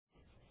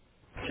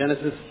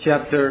Genesis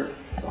chapter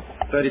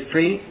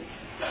 33.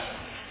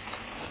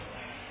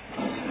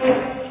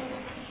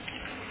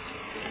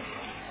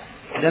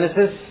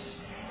 Genesis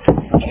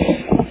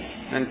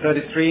and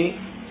 33.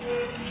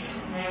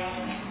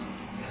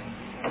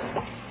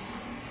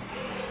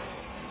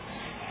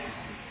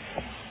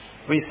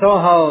 We saw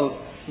how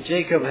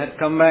Jacob had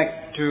come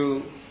back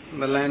to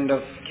the land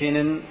of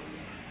Canaan,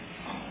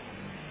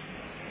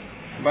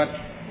 but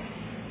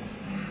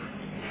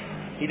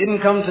he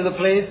didn't come to the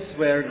place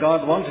where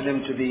God wanted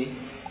him to be.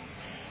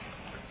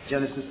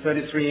 Genesis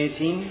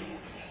 33:18.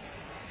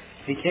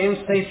 He came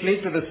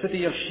safely to the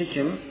city of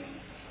Shechem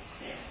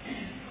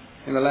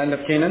in the land of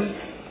Canaan.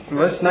 In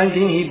verse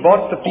 19, he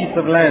bought the piece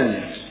of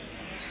land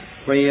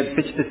where he had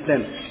pitched his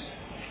tent.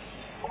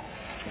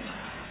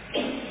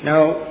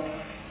 Now,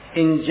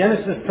 in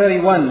Genesis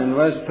 31 and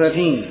verse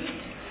 13,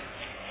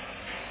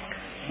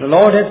 the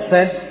Lord had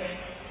said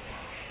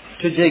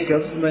to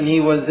Jacob when he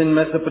was in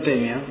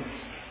Mesopotamia,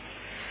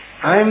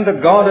 I am the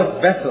God of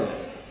Bethel,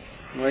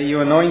 where you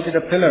anointed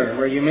a pillar,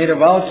 where you made a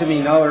vow to me.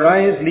 Now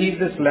arise, leave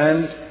this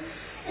land,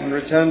 and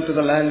return to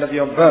the land of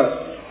your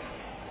birth.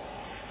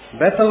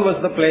 Bethel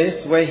was the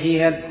place where he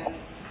had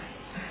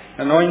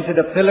anointed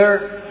a pillar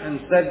and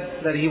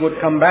said that he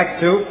would come back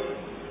to.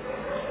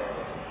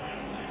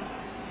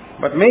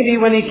 But maybe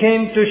when he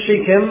came to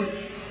Shechem,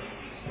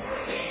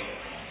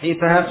 he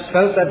perhaps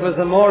felt that was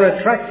a more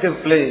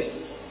attractive place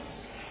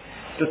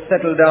to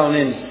settle down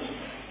in.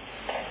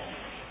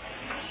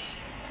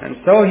 And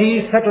so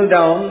he settled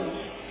down,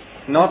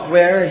 not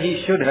where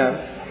he should have,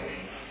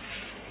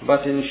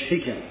 but in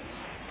Shechem.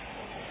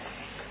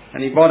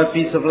 And he bought a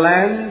piece of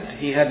land,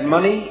 he had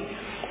money,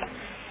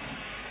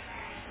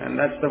 and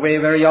that's the way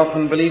very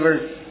often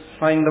believers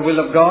find the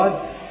will of God.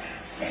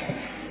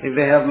 If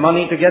they have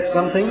money to get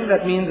something,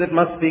 that means it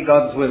must be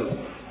God's will.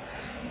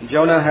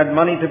 Jonah had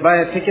money to buy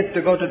a ticket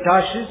to go to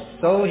Tarshish,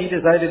 so he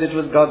decided it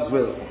was God's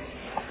will.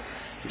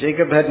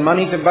 Jacob had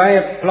money to buy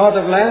a plot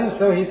of land,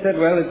 so he said,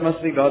 well, it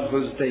must be God's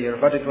will to stay here,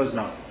 but it was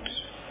not.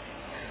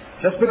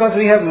 Just because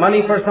we have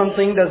money for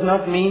something does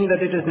not mean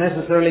that it is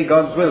necessarily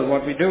God's will,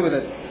 what we do with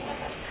it.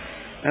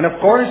 And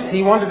of course,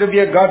 he wanted to be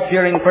a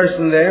God-fearing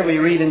person there. We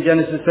read in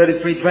Genesis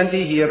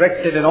 33:20, he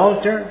erected an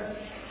altar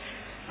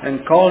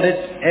and called it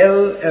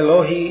El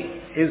Elohi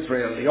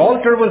Israel. The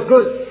altar was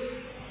good,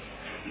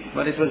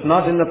 but it was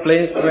not in the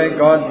place where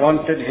God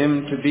wanted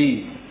him to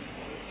be.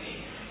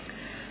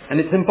 And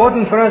it's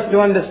important for us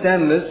to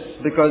understand this,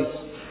 because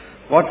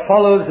what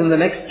follows in the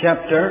next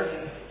chapter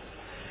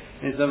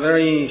is a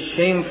very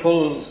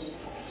shameful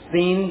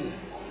scene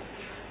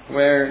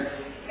where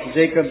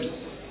Jacob's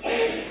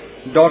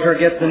daughter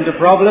gets into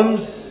problems.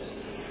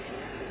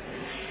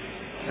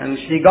 And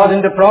she got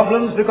into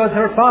problems because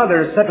her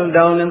father settled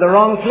down in the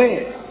wrong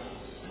place.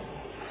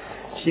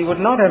 She would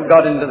not have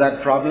got into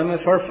that problem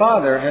if her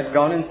father had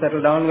gone and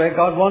settled down where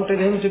God wanted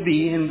him to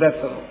be, in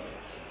Bethel.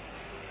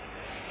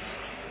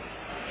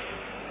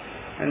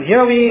 And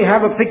here we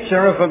have a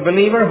picture of a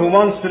believer who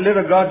wants to live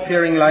a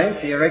God-fearing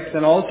life. He erects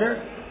an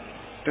altar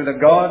to the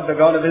God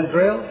of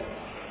Israel.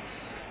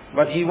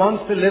 But he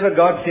wants to live a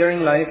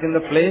God-fearing life in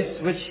the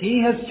place which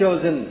he has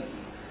chosen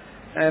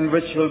and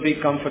which will be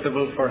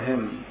comfortable for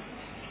him.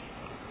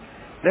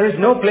 There is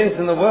no place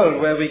in the world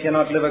where we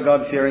cannot live a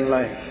God-fearing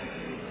life.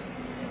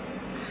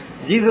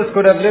 Jesus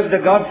could have lived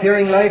a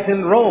God-fearing life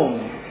in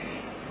Rome.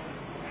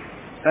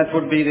 That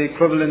would be the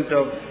equivalent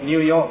of New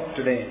York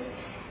today.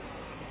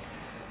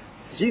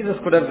 Jesus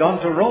could have gone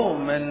to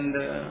Rome and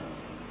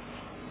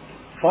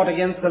fought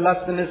against the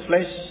lust in his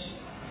flesh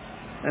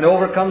and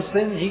overcome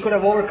sin. He could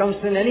have overcome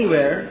sin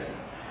anywhere.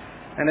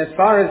 And as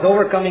far as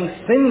overcoming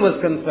sin was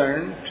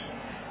concerned,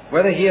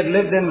 whether he had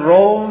lived in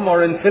Rome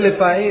or in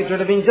Philippi, it would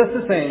have been just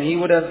the same. He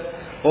would have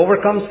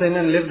overcome sin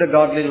and lived a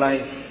godly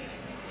life.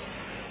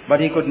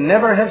 But he could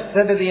never have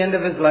said at the end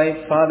of his life,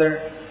 Father,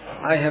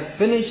 I have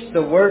finished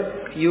the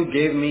work you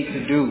gave me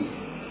to do.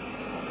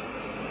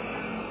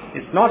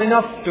 It's not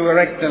enough to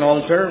erect an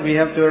altar. We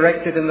have to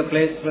erect it in the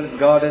place where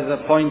God has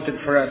appointed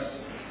for us.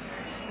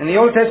 In the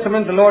Old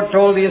Testament, the Lord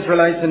told the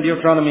Israelites in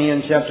Deuteronomy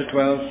in chapter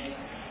 12.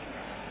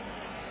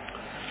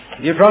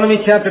 Deuteronomy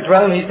chapter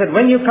 12, he said,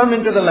 when you come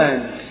into the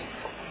land,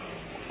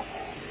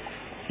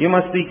 you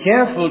must be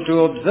careful to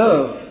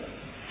observe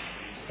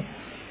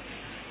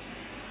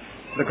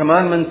the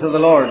commandments of the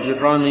Lord.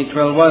 Deuteronomy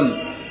 12:1,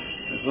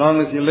 as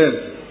long as you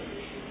live.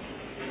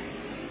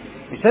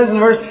 It says in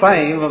verse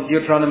 5 of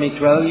Deuteronomy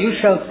 12, you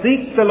shall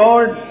seek the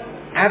Lord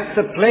at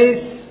the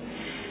place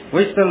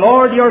which the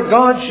Lord your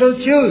God shall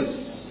choose.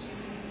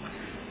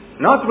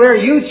 Not where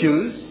you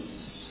choose.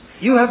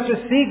 You have to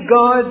seek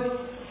God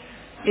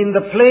in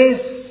the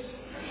place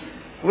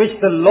which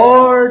the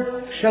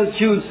Lord shall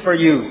choose for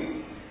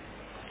you.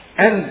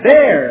 And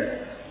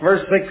there,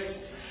 verse 6,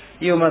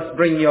 you must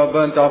bring your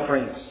burnt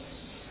offerings.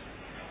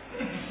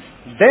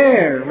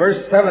 There,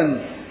 verse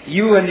 7,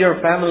 you and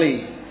your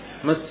family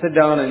must sit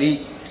down and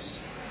eat.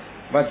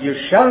 But you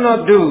shall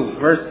not do,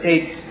 verse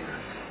 8,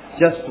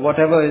 just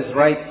whatever is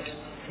right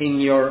in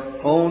your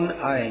own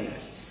eyes.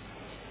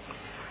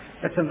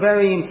 That's a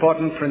very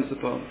important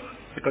principle.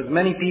 Because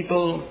many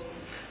people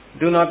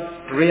do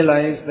not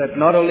realize that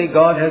not only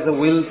God has a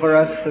will for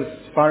us as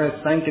far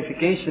as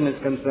sanctification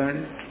is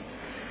concerned,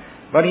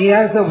 but He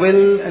has a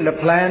will and a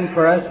plan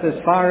for us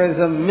as far as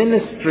a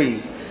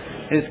ministry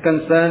is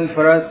concerned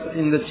for us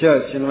in the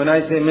church. And when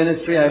I say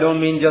ministry, I don't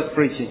mean just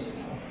preaching.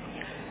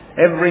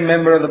 Every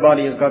member of the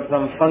body has got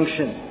some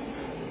function.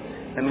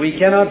 And we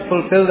cannot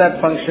fulfill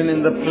that function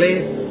in the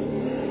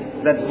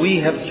place that we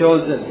have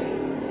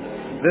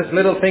chosen. This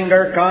little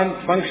finger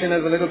can't function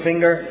as a little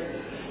finger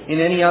in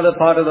any other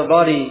part of the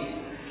body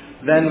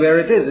than where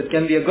it is. It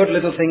can be a good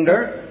little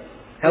finger,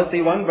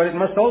 healthy one, but it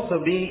must also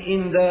be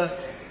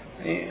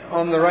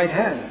on the right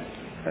hand.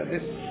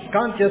 It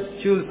can't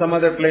just choose some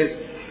other place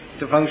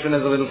to function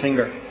as a little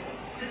finger.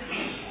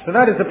 So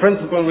that is the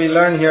principle we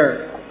learn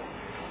here,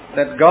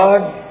 that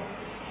God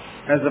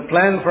has a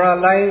plan for our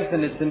lives,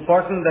 and it's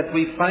important that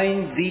we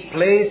find the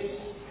place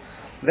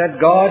that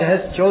God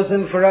has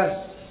chosen for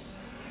us.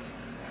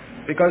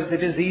 Because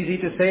it is easy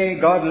to say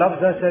God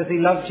loves us as He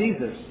loved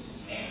Jesus.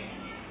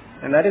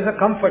 And that is a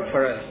comfort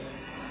for us.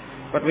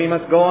 But we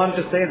must go on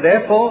to say,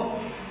 therefore,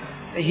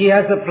 He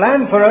has a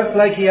plan for us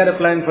like He had a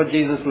plan for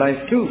Jesus'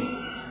 life too.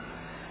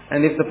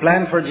 And if the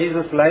plan for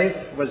Jesus' life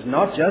was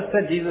not just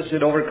that Jesus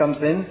should overcome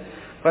sin,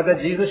 but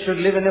that Jesus should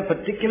live in a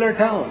particular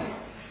town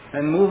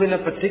and move in a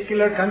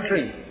particular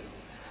country,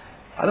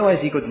 otherwise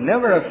He could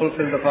never have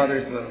fulfilled the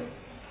Father's will.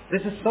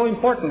 This is so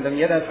important, and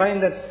yet I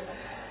find that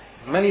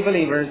many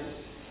believers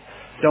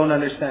don't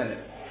understand it.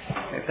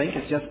 They think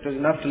it's just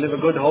enough to live a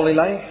good, holy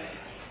life.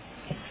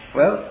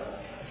 Well,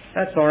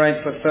 that's all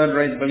right for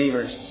third-rate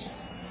believers.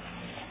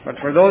 But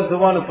for those who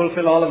want to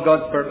fulfill all of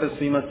God's purpose,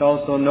 we must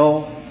also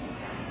know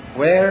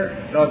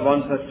where God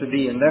wants us to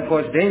be. And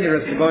therefore it's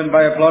dangerous to go and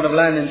buy a plot of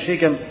land in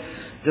Shechem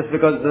just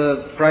because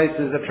the price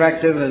is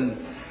attractive and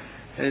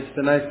it's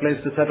a nice place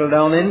to settle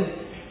down in.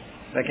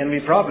 There can be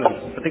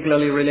problems,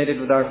 particularly related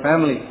with our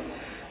family.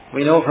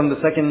 We know from the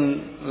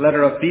second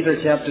letter of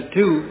Peter, chapter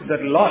 2,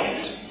 that Lot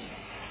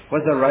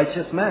was a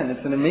righteous man.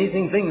 It's an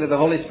amazing thing that the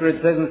Holy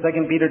Spirit says in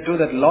 2 Peter 2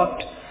 that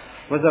Lot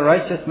was a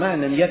righteous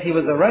man, and yet he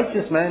was a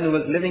righteous man who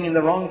was living in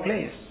the wrong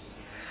place.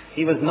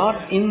 He was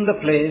not in the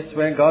place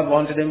where God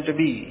wanted him to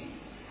be.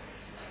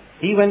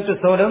 He went to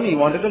Sodom. He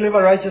wanted to live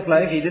a righteous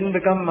life. He didn't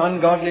become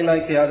ungodly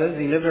like the others.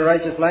 He lived a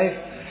righteous life.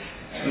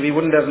 We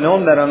wouldn't have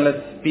known that unless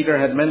Peter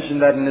had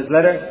mentioned that in his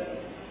letter.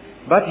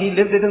 But he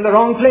lived it in the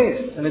wrong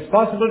place. And it's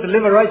possible to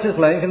live a righteous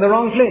life in the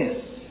wrong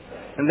place.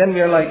 And then we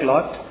are like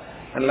Lot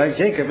and like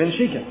Jacob in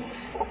Shechem.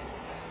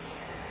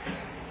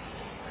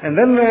 And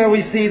then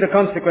we see the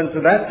consequence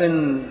of that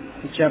in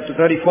chapter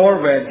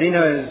 34, where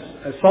Dinah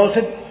is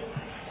assaulted.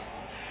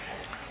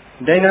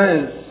 Dinah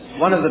is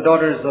one of the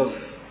daughters of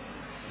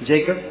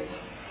Jacob.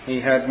 He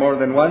had more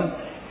than one.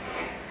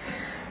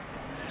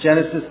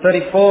 Genesis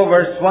 34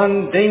 verse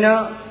 1,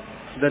 Dinah,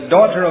 the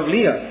daughter of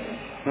Leah,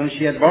 whom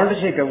she had born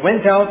to Jacob,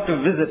 went out to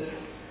visit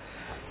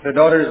the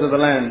daughters of the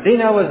land.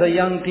 Dinah was a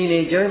young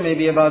teenager,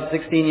 maybe about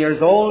 16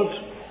 years old.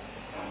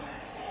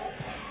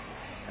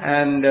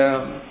 And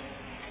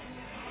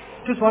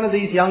just one of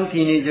these young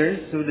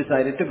teenagers who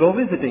decided to go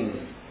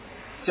visiting.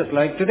 Just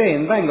like today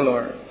in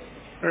Bangalore.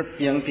 There are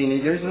young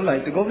teenagers who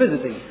like to go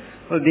visiting.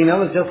 Well, Dinah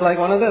was just like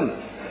one of them.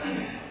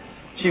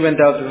 She went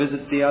out to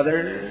visit the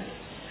other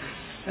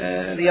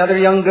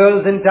young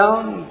girls in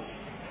town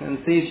and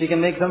see if she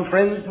can make some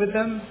friends with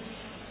them.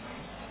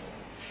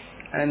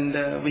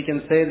 And we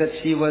can say that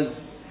she was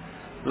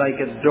like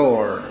a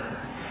door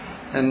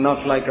and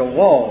not like a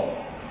wall.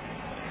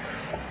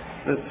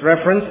 This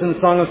reference in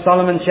Song of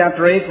Solomon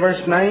chapter 8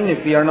 verse 9,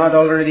 if we are not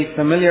already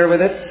familiar with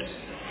it,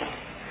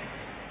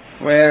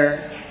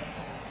 where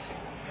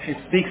it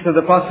speaks of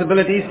the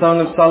possibility, Song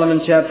of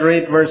Solomon chapter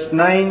 8 verse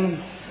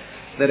 9,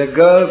 that a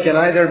girl can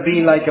either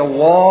be like a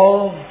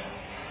wall,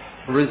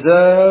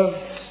 reserved,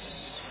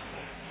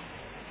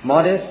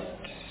 modest,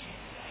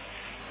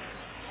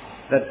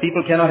 that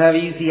people cannot have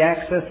easy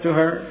access to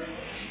her,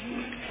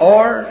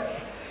 or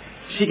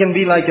she can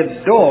be like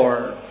a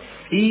door,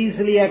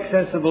 easily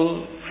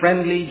accessible,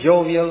 friendly,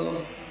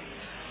 jovial,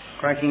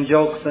 cracking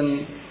jokes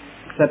and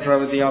etc.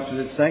 with the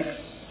opposite sex.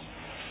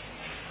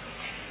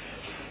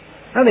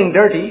 Nothing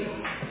dirty,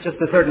 just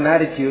a certain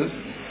attitude.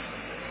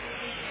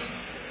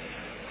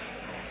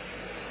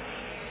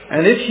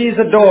 And if she's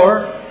a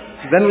door,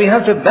 then we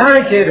have to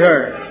barricade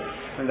her.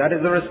 And that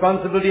is the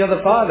responsibility of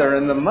the father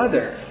and the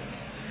mother,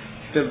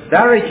 to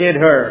barricade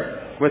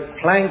her with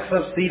planks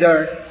of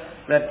cedar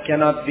that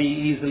cannot be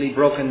easily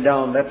broken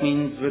down. That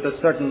means with a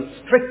certain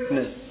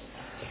strictness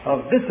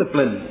of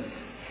discipline.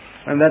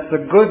 And that's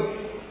a good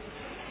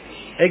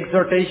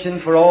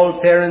exhortation for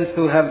all parents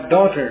who have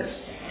daughters,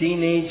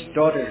 teenage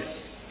daughters.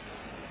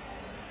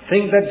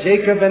 Think that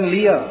Jacob and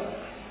Leah,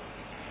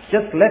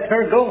 just let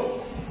her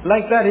go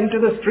like that into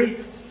the street.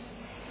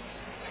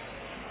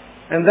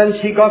 And then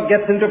she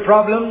gets into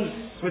problems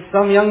with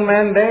some young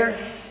man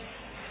there.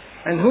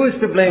 And who is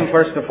to blame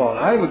first of all?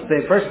 I would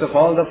say first of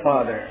all the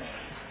father.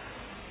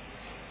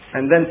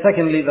 And then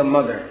secondly the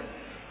mother.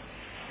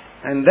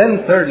 And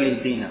then thirdly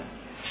Dinah.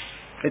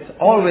 It's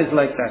always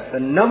like that. The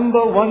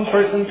number one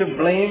person to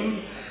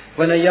blame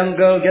when a young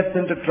girl gets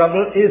into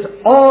trouble is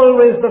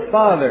always the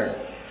father,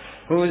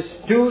 who is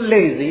too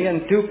lazy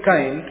and too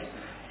kind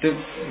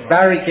to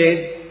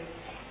barricade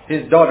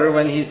his daughter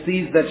when he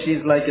sees that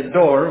she's like a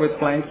door with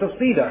planks of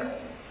cedar.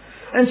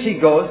 And she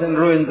goes and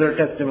ruins her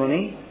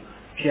testimony.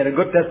 She had a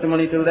good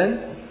testimony till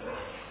then,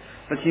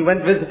 but she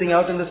went visiting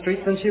out in the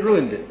streets and she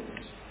ruined it.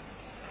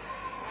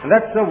 And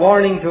that's a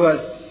warning to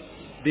us,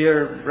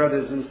 dear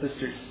brothers and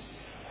sisters,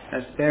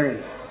 as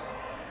parents,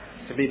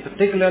 to be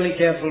particularly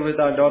careful with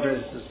our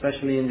daughters,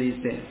 especially in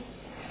these days.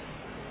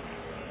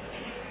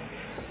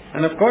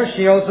 And of course,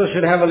 she also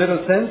should have a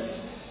little sense.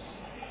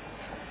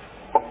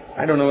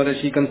 I don't know whether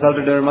she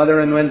consulted her mother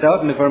and went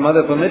out, and if her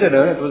mother permitted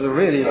her, it was a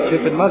really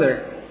stupid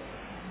mother.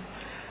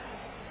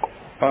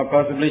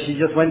 Possibly she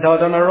just went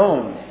out on her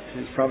own.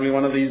 She's probably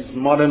one of these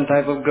modern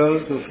type of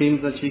girls who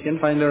feels that she can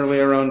find her way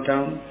around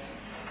town.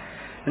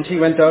 And she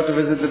went out to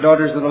visit the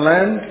daughters of the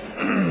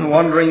land,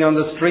 wandering on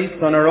the streets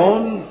on her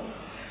own,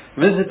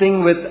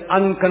 visiting with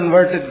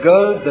unconverted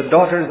girls, the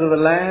daughters of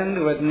the land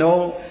who had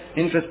no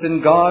interest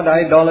in God,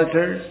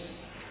 idolaters,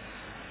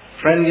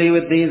 friendly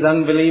with these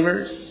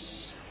unbelievers.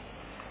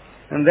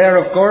 And there,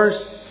 of course,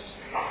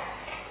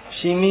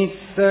 she meets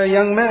a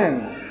young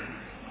man,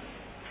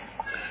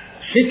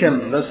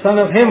 Shechem, the son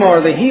of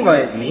Hamor, the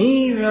Hivite. And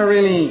he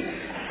really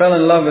fell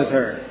in love with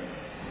her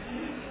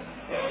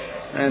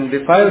and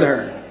defiled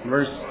her.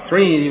 Verse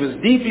 3, he was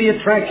deeply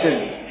attracted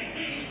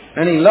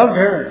and he loved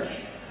her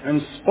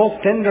and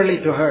spoke tenderly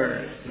to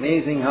her. It's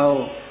amazing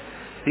how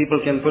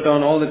people can put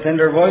on all the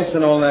tender voice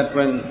and all that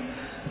when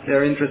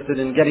they're interested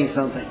in getting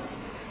something.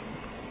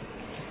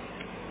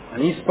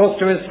 And he spoke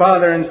to his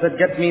father and said,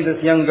 "Get me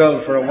this young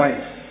girl for a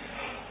wife."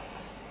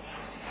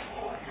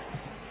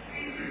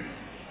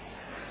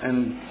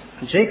 And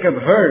Jacob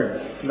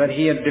heard that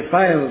he had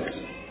defiled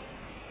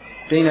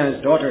Dinah,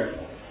 his daughter.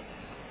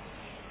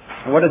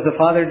 And what does the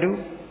father do?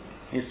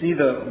 You see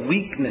the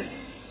weakness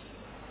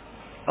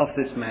of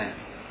this man.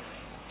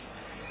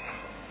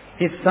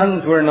 His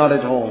sons were not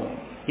at home.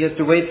 He has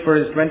to wait for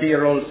his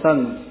 20-year-old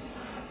sons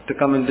to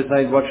come and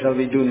decide what shall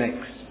we do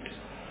next.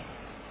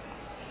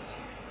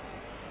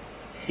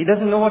 He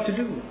doesn't know what to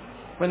do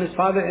when his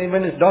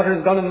daughter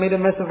has gone and made a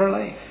mess of her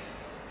life.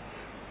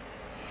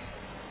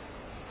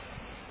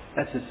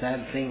 That's a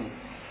sad thing.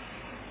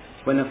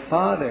 When a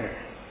father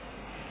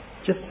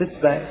just sits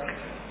back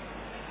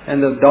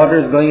and the daughter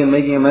is going and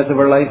making a mess of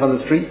her life on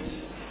the streets,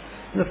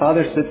 and the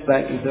father sits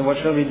back and says, "What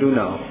shall we do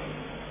now?"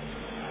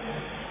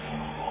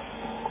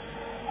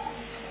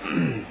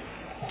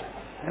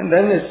 And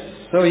then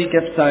so he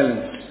kept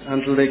silent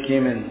until they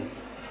came in.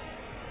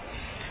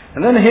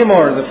 And then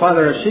Hamor, the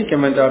father of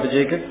Shechem, went out to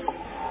Jacob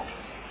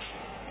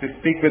to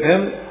speak with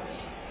him.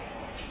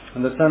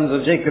 And the sons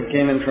of Jacob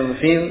came in from the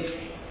field.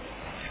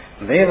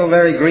 And they were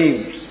very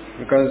grieved,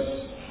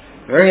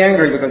 very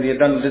angry because he had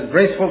done a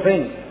disgraceful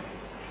thing.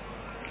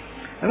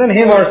 And then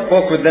Hamor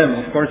spoke with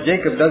them. Of course,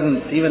 Jacob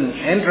doesn't even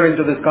enter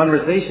into this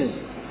conversation.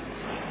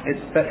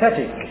 It's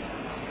pathetic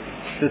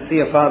to see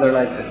a father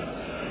like this.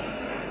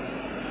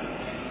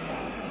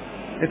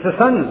 It's the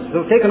sons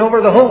who've taken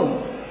over the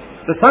home.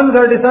 The sons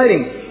are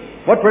deciding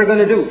what we're going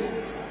to do.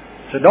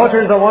 The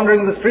daughters are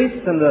wandering the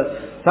streets and the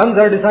sons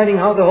are deciding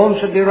how the home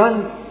should be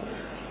run.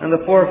 And the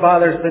poor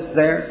father sits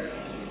there.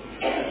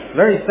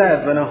 Very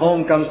sad when a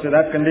home comes to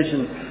that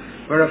condition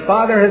where a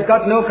father has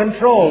got no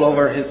control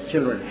over his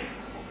children.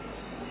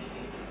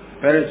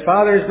 Where his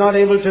father is not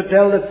able to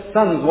tell the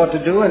sons what to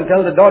do and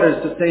tell the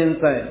daughters to stay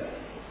inside.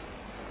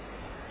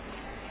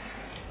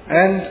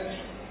 And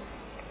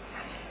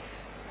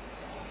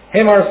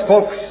Hamor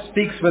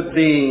speaks with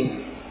the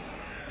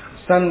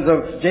sons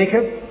of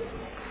Jacob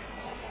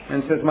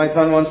and says, "My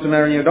son wants to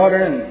marry your daughter,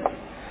 and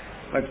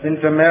let's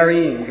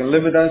intermarry, and you can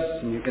live with us,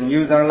 and you can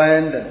use our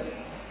land." And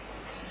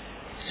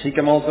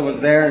Shechem also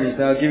was there, and he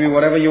said, "I'll give you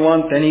whatever you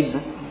want, any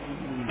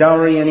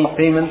dowry, any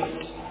payment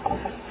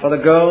for the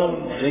girl."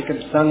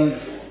 Jacob's sons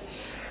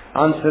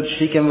answered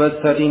Shechem,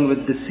 verse 13,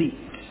 with deceit.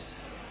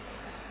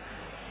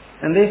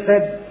 And they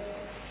said,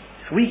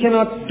 "We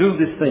cannot do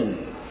this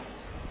thing,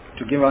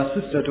 to give our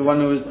sister to one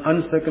who is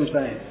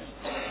uncircumcised.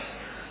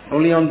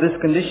 Only on this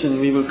condition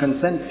we will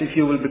consent, if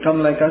you will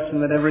become like us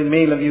and that every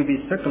male of you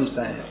be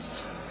circumcised."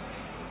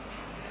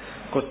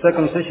 Of course,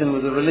 circumcision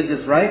was a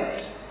religious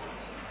rite.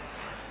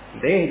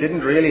 They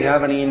didn't really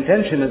have any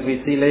intention, as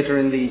we see later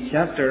in the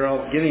chapter,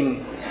 of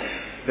giving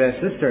their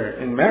sister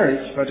in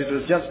marriage, but it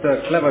was just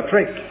a clever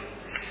trick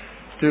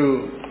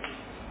to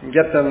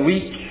get them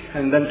weak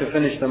and then to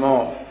finish them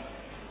off.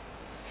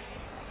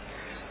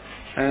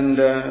 And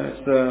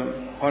it's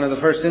one of the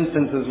first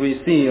instances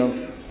we see of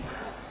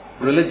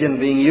religion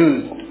being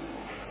used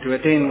to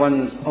attain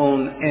one's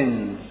own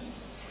ends.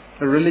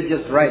 A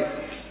religious rite,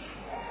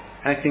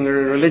 acting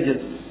very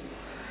religious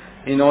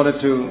in order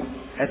to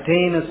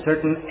attain a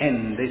certain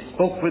end. They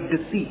spoke with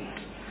deceit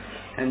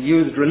and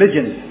used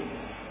religion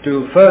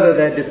to further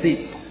their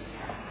deceit.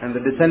 And the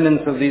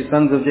descendants of these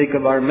sons of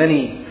Jacob are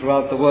many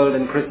throughout the world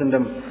in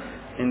Christendom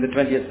in the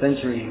 20th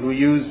century who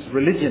use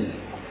religion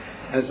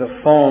as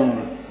a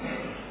form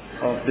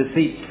of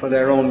deceit for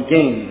their own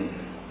gain.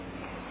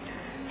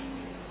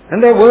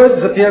 And their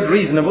words appeared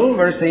reasonable,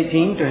 verse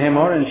 18, to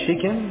Hamor and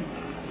Shechem.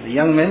 The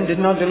young men did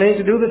not delay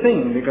to do the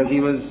thing, because he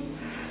was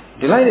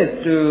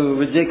delighted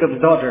with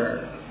Jacob's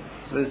daughter.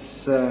 This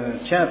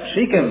chap,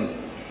 Shechem,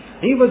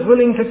 he was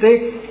willing to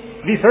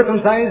be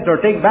circumcised or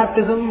take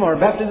baptism or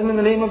baptism in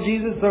the name of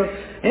Jesus or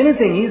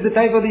anything. He's the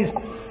type of these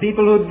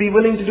people who would be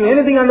willing to do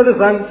anything under the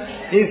sun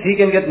if he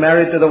can get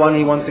married to the one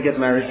he wants to get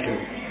married to.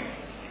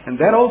 And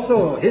there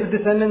also, his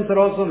descendants are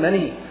also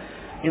many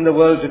in the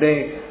world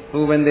today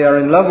who, when they are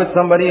in love with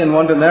somebody and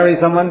want to marry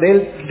someone,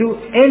 they'll do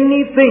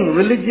anything,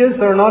 religious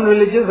or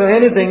non-religious or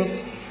anything,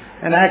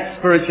 and act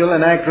spiritual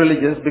and act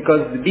religious,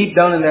 because deep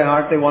down in their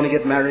heart they want to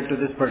get married to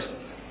this person.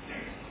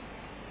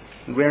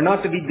 We are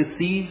not to be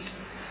deceived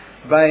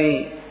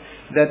by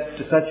that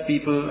such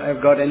people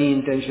have got any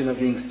intention of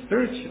being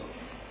spiritual.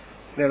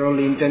 Their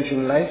only intention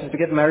in life is to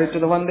get married to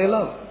the one they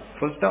love.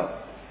 Full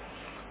stop.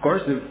 Of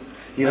course, if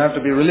you have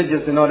to be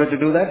religious in order to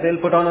do that,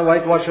 they'll put on a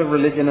whitewash of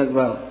religion as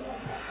well.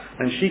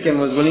 And Shechem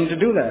was willing to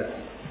do that.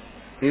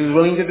 He was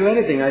willing to do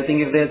anything. I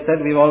think if they had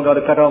said, we've all got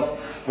to cut off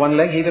one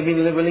leg, he'd have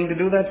been willing to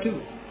do that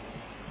too.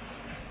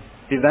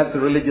 If that's the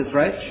religious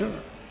right,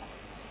 sure.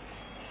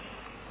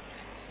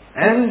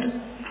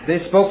 And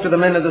they spoke to the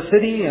men of the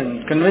city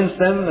and convinced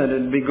them that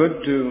it'd be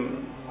good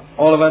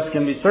all of us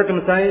can be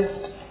circumcised,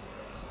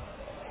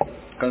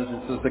 because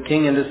this was the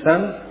king and his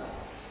son.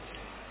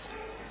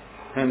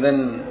 And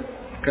then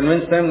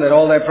convinced them that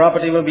all their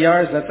property will be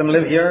ours, let them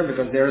live here,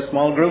 because they're a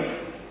small group.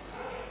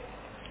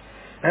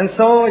 And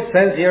so it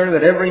says here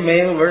that every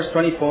male, verse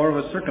 24,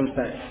 was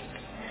circumcised.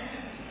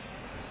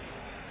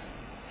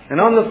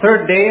 And on the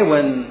third day,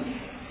 when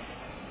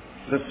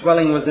the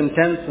swelling was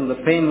intense and the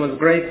pain was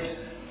great,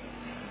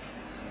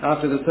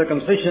 after the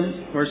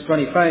circumcision, verse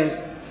 25,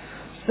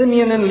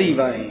 Simeon and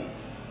Levi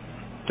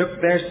took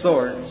their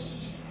swords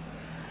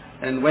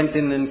and went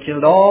in and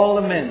killed all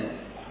the men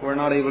who were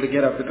not able to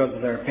get up because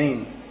of their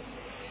pain.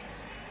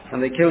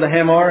 And they killed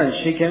Hamor and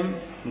Shechem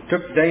and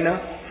took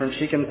Dinah from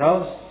Shechem's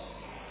house.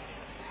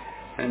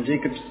 And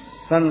Jacob's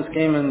sons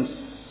came and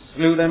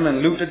slew them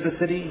and looted the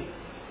city,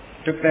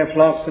 took their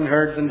flocks and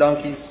herds and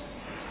donkeys,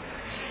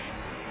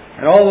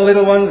 and all the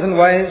little ones and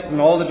wives and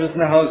all that was in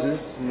the houses.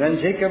 And then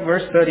Jacob,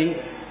 verse 30,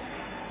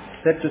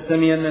 said to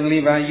Simeon and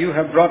Levi, you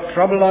have brought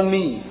trouble on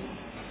me.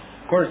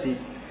 Of course,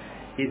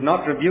 he's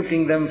not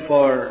rebuking them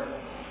for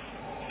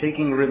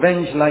taking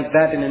revenge like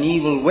that in an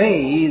evil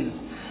way. He's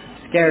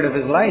scared of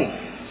his life.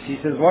 He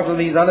says, what will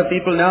these other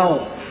people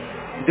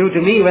now do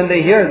to me when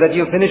they hear that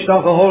you finished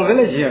off a whole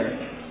village here?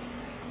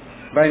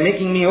 By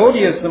making me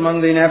odious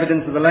among the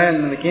inhabitants of the land,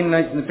 and the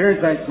Canaanites and the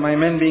Perizzites, my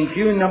men being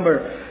few in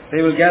number,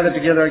 they will gather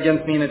together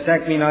against me and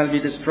attack me, and I'll be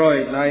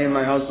destroyed, and I and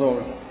my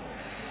household.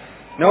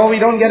 No, we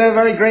don't get a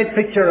very great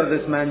picture of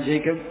this man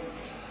Jacob.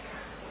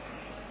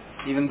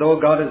 Even though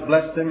God has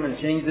blessed him and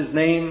changed his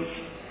name,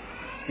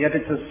 yet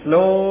it's a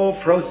slow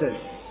process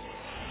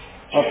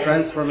of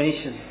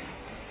transformation.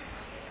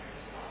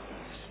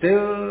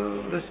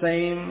 Still the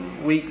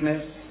same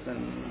weakness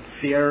and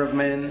fear of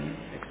men,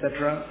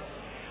 etc.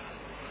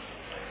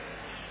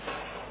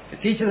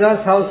 It teaches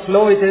us how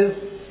slow it is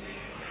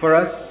for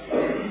us,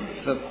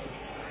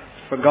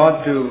 for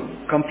God to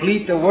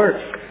complete a work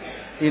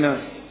in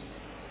us.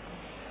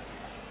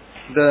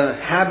 The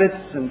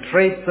habits and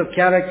traits of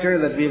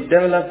character that we've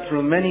developed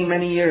through many,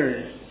 many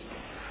years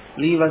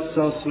leave us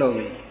so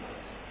slowly.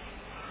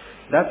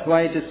 That's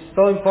why it is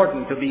so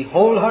important to be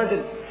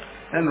wholehearted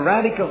and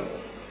radical.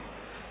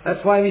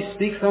 That's why we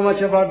speak so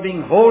much about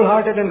being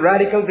wholehearted and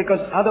radical, because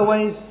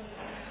otherwise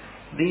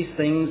these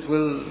things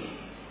will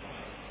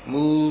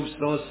move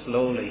so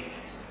slowly.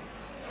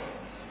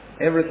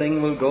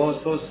 Everything will go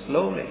so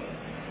slowly.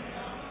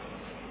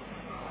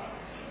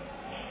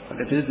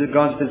 But it is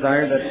God's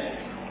desire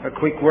that a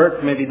quick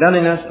work may be done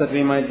in us, that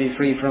we might be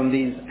free from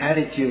these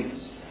attitudes.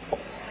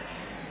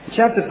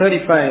 Chapter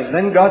 35,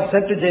 then God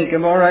said to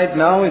Jacob, all right,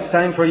 now it's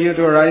time for you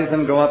to arise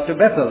and go up to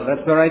Bethel.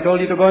 That's where I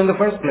told you to go in the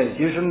first place.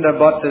 You shouldn't have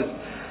bought this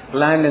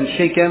land in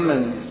Shechem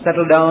and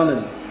settled down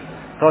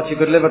and thought you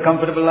could live a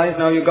comfortable life.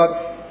 Now you've got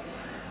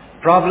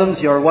problems.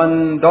 Your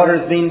one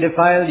daughter's been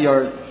defiled.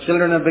 Your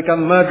children have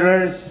become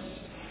murderers.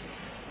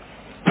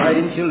 Why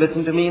didn't you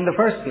listen to me in the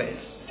first place?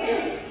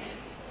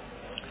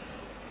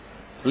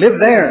 Live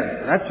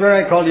there. That's where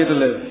I called you to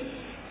live.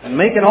 And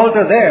make an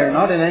altar there,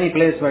 not in any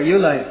place where you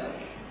lie.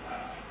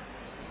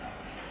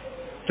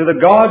 To the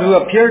God who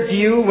appeared to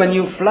you when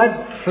you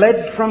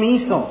fled from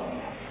Esau.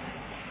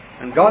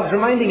 And God's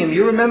reminding him,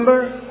 you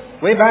remember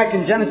way back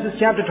in Genesis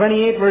chapter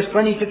 28, verse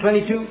 20 to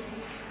 22,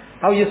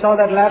 how you saw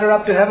that ladder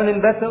up to heaven in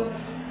Bethel?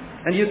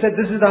 And you said,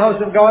 this is the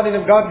house of God, and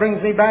if God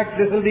brings me back,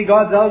 this will be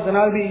God's house, and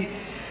I'll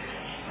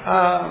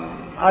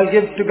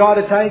give to God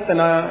a tithe, and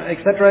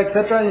etc.,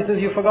 etc. And he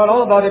says, you forgot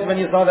all about it when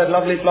you saw that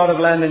lovely plot of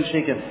land in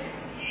Shechem.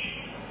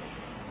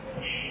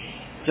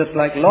 Just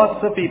like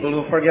lots of people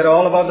who forget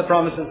all about the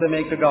promises they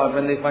make to God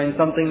when they find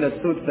something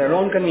that suits their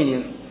own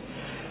convenience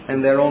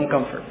and their own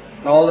comfort.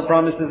 All the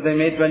promises they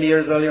made 20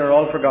 years earlier are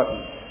all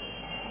forgotten.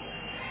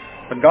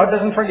 But God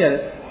doesn't forget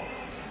it.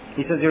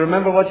 He says, you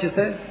remember what you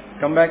said?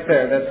 Come back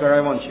there. That's where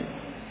I want you.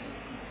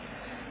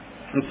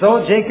 And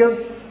so Jacob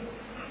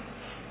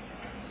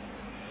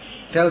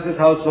tells his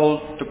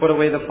household to put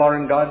away the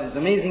foreign gods. It's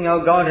amazing how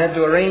God had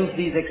to arrange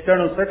these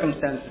external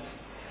circumstances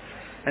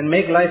and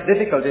make life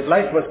difficult. If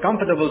life was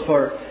comfortable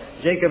for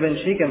Jacob and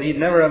Shechem, he'd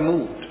never have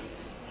moved.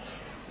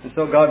 And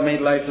so God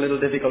made life a little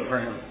difficult for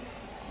him,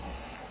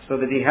 so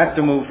that he had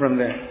to move from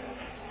there.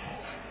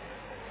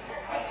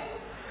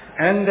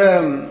 And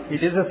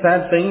it is a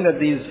sad thing that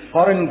these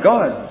foreign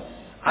gods,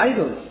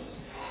 idols,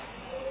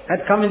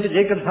 had come into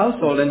Jacob's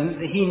household, and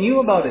he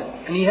knew about it,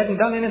 and he hadn't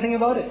done anything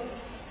about it.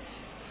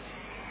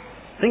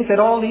 Think that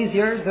all these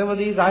years there were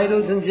these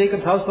idols in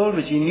Jacob's household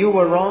which he knew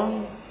were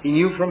wrong. He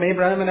knew from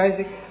Abraham and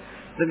Isaac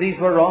that these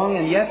were wrong,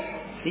 and yet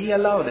he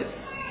allowed it.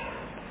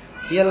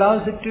 He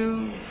allows it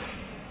to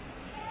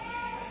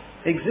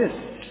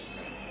exist.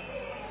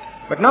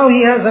 But now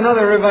he has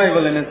another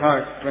revival in his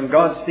heart when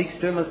God speaks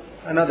to him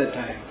another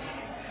time.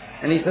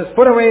 And he says,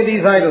 put away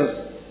these idols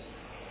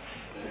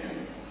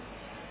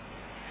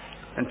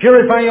and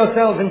purify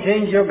yourselves and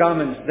change your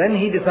garments. Then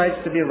he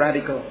decides to be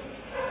radical.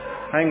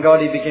 Thank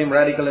God he became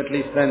radical at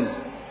least then.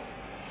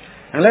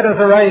 And let us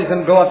arise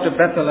and go up to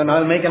Bethel, and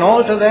I'll make an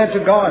altar there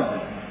to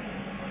God,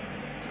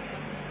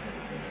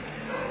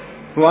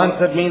 who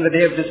answered me in the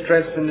day of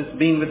distress and has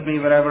been with me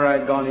wherever I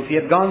had gone. If he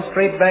had gone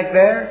straight back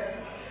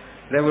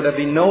there would have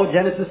been no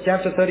Genesis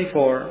chapter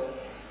 34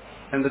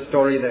 and the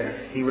story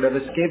there. He would have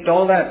escaped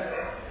all that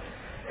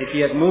if he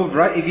had moved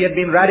right, if he had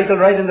been radical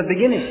right in the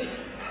beginning.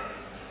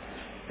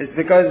 It's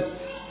because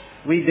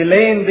we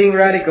delay in being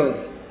radical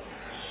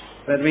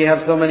that we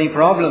have so many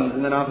problems,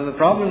 and then after the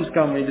problems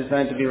come, we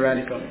decide to be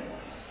radical.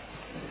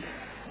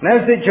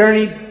 And as they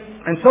journeyed,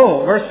 and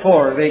so, verse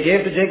 4, they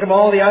gave to Jacob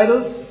all the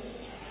idols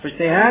which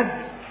they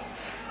had,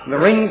 the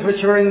rings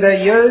which were in their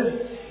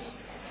ears,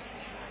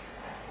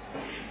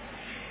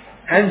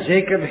 and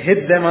Jacob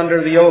hid them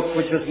under the oak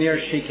which was near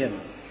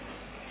Shechem.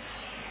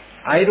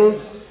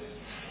 Idols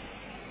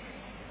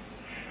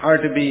are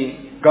to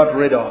be got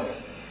rid of,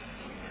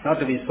 not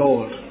to be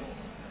sold,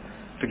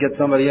 to get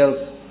somebody else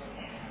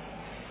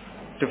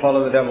to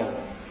follow the devil.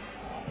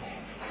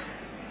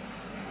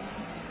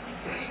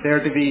 They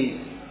are to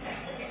be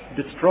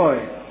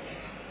destroyed,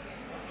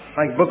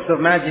 like books of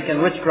magic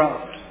and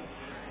witchcraft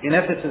in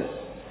Ephesus.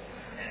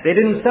 They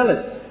didn't sell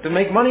it to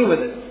make money with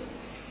it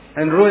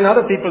and ruin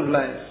other people's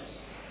lives.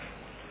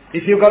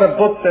 If you've got a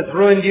book that's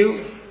ruined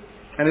you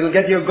and it'll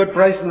get you a good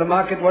price in the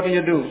market, what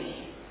do?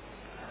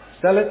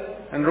 Sell it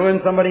and ruin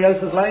somebody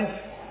else's life,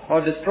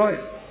 or destroy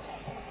it?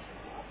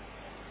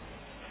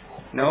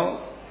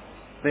 No,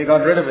 they got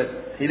rid of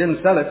it. He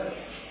didn't sell it.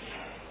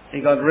 He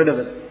got rid of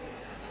it.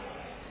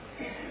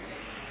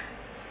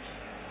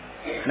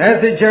 And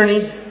as they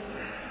journeyed,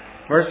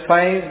 verse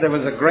 5, there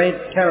was a great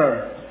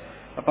terror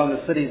upon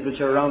the cities which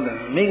are around them.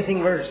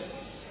 Amazing verse.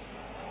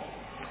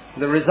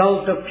 The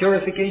result of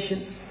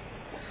purification,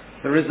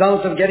 the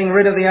result of getting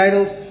rid of the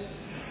idols,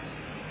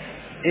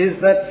 is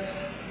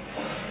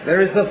that there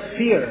is a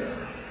fear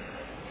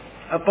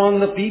upon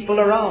the people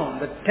around.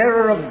 The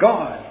terror of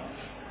God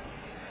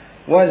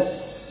was,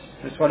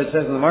 that's what it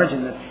says in the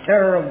margin, the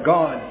terror of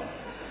God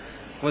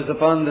was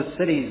upon the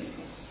cities.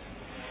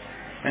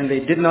 And they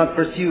did not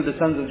pursue the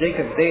sons of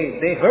Jacob.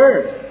 They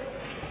heard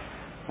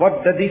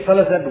that these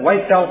fellows had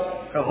wiped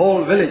out a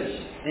whole village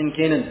in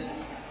Canaan.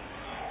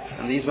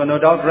 And these were no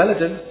doubt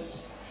relatives.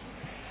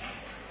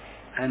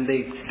 And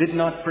they did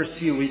not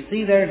pursue. We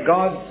see there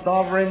God's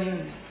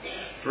sovereign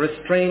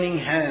restraining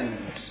hand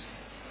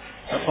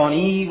upon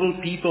evil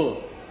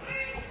people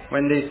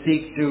when they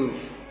seek to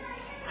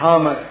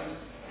harm us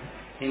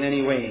in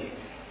any way.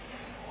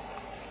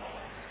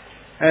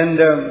 And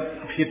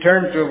if you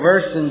turn to a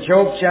verse in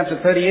Job chapter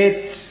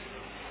 38,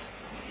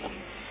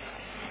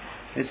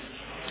 it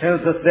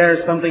tells us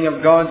there something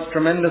of God's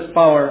tremendous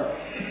power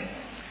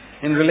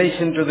in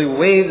relation to the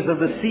waves of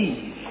the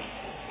sea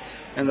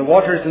and the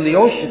waters in the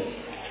ocean.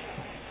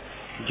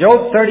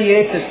 Job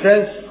 38, it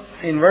says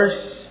in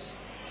verse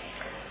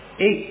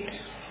 8,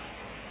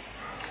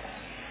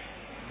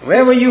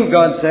 where were you,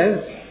 God says,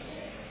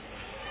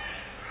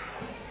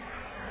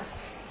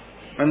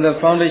 when the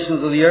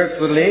foundations of the earth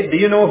were laid? Do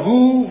you know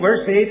who,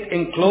 verse 8,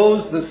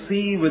 enclosed the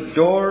sea with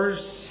doors?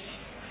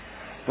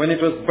 When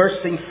it was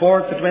bursting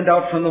forth, it went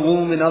out from the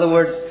womb. In other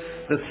words,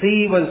 the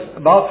sea was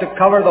about to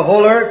cover the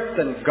whole earth,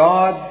 and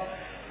God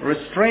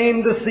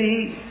restrained the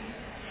sea.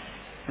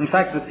 In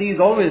fact, the sea is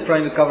always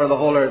trying to cover the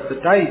whole earth.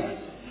 The tides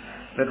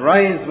that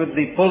rise with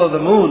the pull of the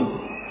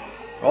moon,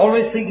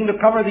 always seeking to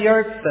cover the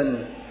earth,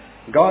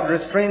 and God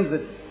restrains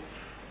it.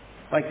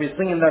 Like we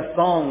sing in that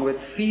song, with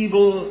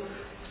feeble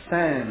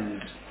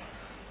sand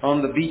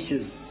on the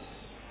beaches.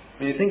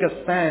 When you think of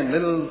sand,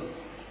 little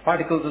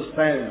particles of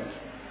sand,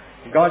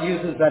 God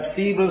uses that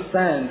feeble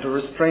sand to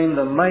restrain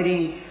the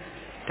mighty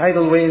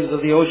tidal waves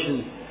of the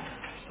ocean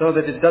so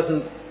that it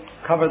doesn't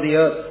cover the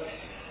earth.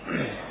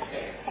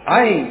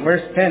 I,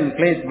 verse 10,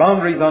 placed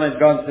boundaries on it,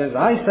 God says.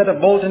 I set a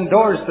bolt and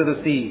doors to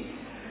the sea.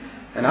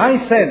 And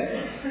I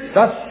said,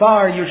 Thus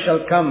far you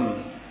shall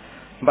come,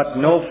 but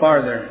no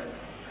farther,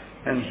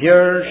 and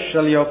here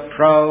shall your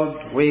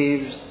proud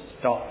waves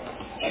stop.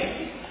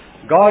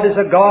 God is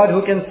a God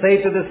who can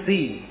say to the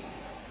sea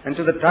and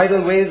to the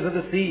tidal waves of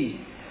the sea,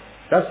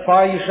 thus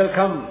far you shall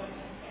come,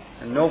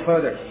 and no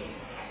further.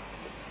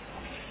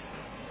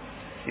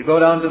 You go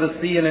down to the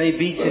sea and any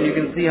beach and you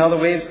can see how the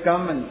waves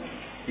come, and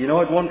you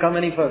know it won't come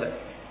any further.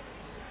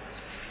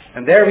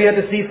 And there we are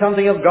to see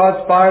something of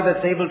God's power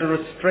that's able to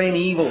restrain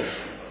evil.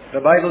 The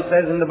Bible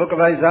says in the book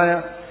of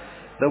Isaiah,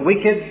 the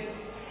wicked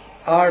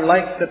are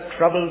like the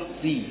troubled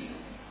sea.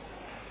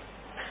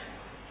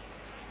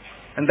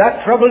 And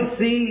that troubled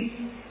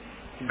sea,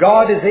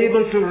 God is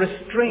able to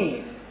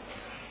restrain,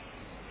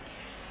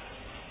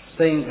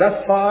 saying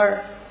thus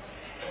far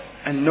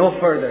and no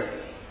further.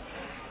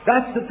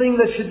 That's the thing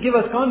that should give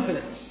us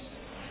confidence.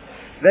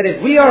 That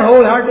if we are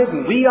wholehearted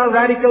and we are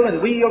radical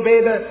and we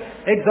obey the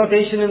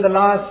exhortation in the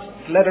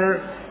last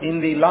letter,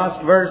 in the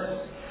last verse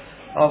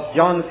of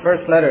John's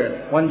first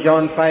letter, 1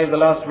 John 5, the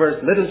last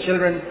verse, little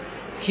children,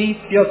 keep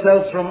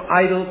yourselves from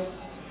idols.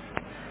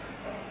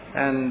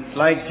 And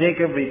like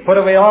Jacob, we put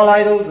away all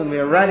idols and we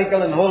are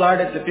radical and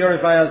wholehearted to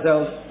purify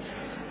ourselves.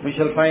 We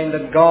shall find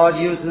that God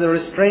uses a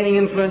restraining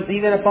influence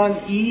even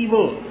upon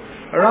evil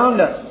around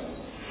us.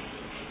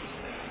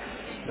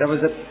 There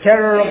was a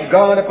terror of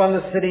God upon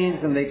the cities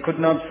and they could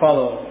not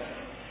follow.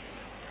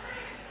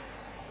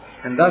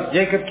 And thus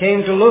Jacob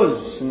came to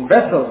Luz in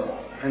Bethel,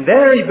 and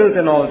there he built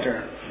an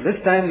altar. This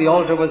time the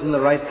altar was in the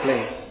right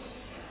place.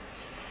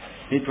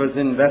 It was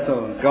in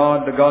Bethel,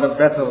 God, the God of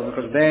Bethel,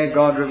 because there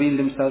God revealed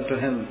himself to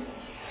him.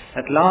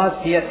 At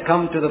last he had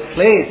come to the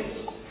place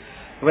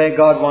where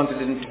God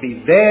wanted him to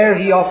be. There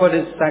he offered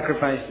his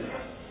sacrifices.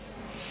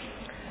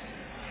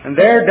 And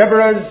there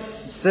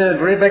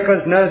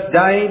Rebekah's nurse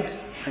died,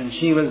 and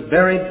she was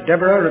buried.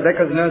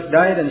 Rebekah's nurse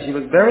died, and she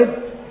was buried.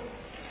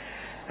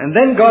 And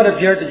then God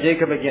appeared to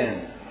Jacob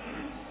again,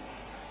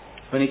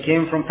 when he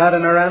came from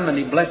Paddan Aram, and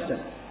he blessed him.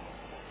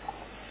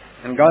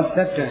 And God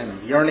said to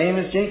him, your name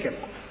is Jacob.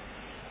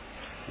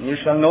 And you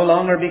shall no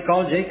longer be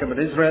called Jacob, but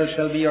Israel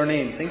shall be your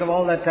name. Think of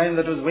all that time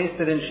that was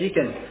wasted in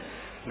Shechem.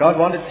 God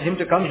wanted him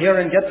to come here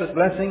and get this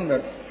blessing,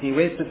 but he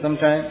wasted some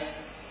time.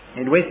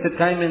 He wasted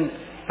time in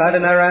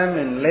Paddan Aram,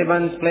 in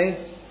Laban's place.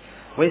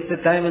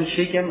 Wasted time in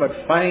Shechem, but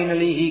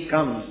finally he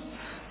comes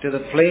to the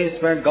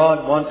place where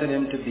God wanted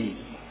him to be.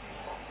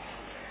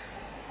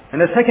 And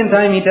the second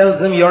time he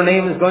tells him, your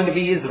name is going to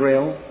be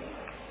Israel.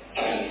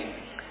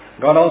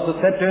 God also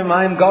said to him,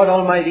 I am God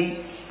Almighty.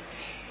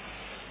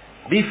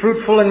 Be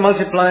fruitful and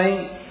multiply.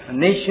 A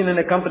nation and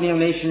a company of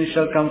nations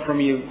shall come from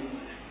you.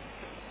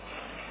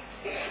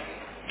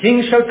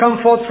 Kings shall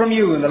come forth from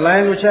you. And the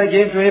land which I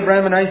gave to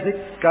Abraham and Isaac,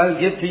 I'll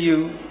give to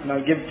you, and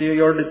I'll give to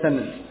your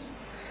descendants.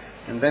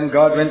 And then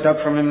God went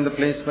up from him in the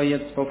place where he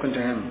had spoken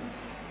to him.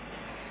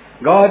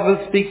 God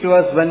will speak to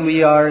us when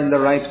we are in the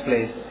right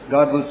place.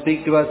 God will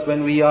speak to us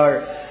when we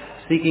are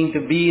seeking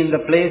to be in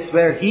the place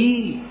where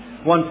he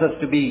wants us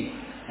to be,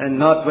 and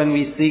not when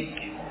we seek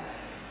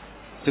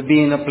to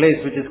be in a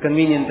place which is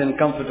convenient and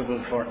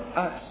comfortable for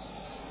us.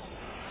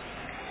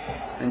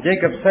 And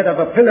Jacob set up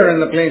a pillar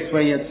in the place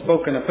where he had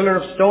spoken, a pillar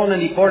of stone,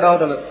 and he poured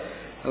out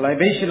a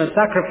libation, a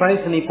sacrifice,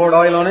 and he poured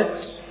oil on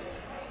it.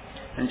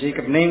 And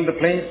Jacob named the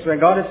place where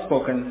God had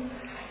spoken,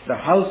 the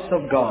house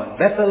of God.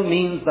 Bethel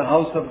means the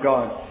house of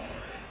God.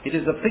 It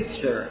is a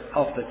picture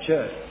of the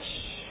church.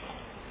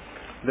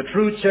 The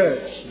true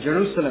church,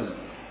 Jerusalem,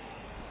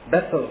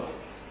 Bethel.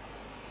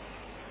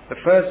 The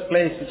first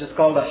place which is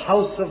called the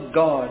house of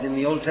God in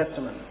the Old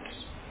Testament.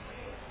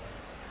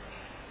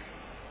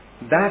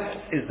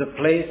 That is the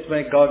place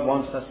where God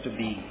wants us to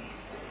be.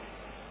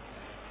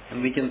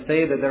 And we can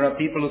say that there are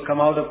people who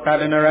come out of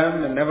Paddan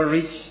Aram and never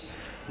reach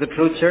the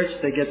true church.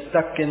 They get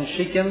stuck in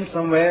Shechem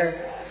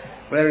somewhere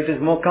where it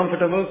is more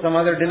comfortable, some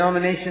other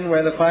denomination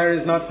where the fire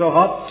is not so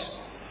hot,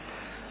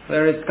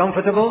 where it's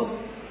comfortable,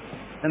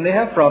 and they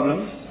have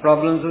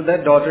problems with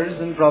their daughters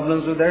and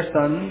problems with their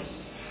sons.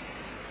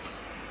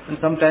 And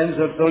sometimes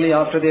it's only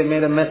after they've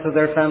made a mess of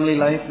their family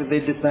life that they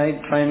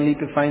decide finally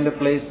to find a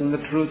place in the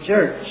true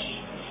church.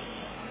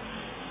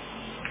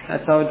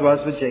 That's how it was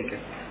with Jacob.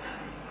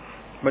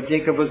 But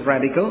Jacob was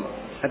radical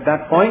at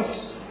that point.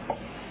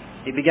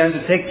 He began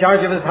to take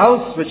charge of his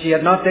house, which he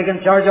had not taken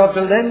charge of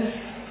till then.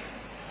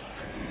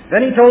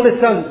 Then he told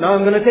his sons, now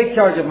I'm going to take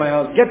charge of my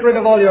house. Get rid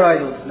of all your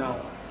idols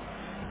now.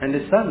 And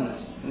his sons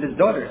and his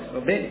daughters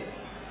obeyed.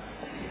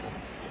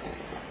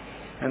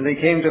 And they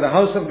came to the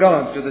house of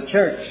God, to the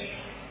church,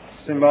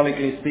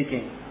 symbolically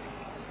speaking.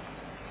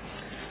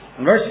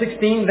 In verse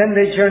 16, then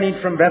they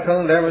journeyed from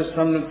Bethel. There was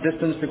some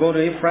distance to go to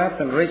Ephrath,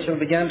 and Rachel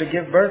began to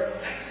give birth.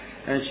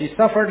 And she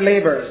suffered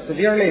labor,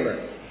 severe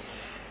labor.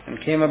 And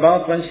came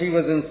about when she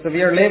was in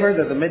severe labor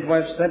that the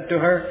midwife said to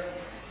her,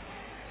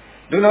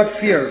 do not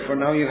fear, for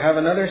now you have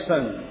another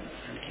son.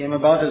 And came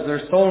about as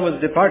her soul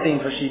was departing,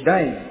 for she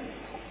died,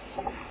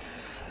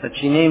 that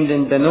she named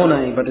him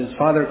Benoni, but his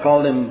father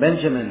called him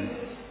Benjamin.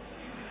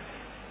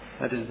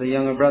 That is the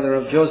younger brother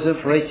of Joseph,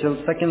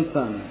 Rachel's second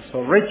son.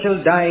 So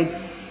Rachel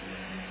died,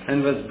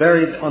 and was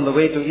buried on the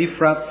way to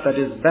Ephrath, that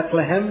is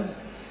Bethlehem.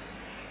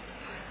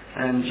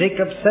 And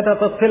Jacob set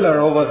up a pillar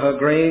over her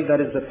grave,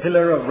 that is the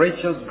pillar of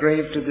Rachel's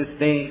grave to this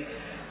day.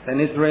 Then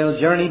Israel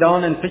journeyed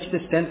on and pitched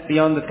his tent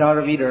beyond the Tower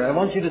of Eder. I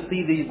want you to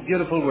see these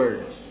beautiful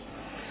words.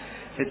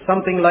 It's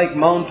something like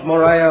Mount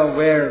Moriah,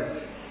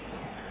 where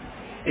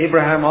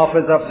Abraham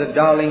offers up the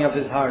darling of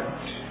his heart.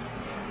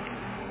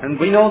 And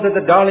we know that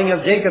the darling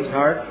of Jacob's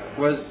heart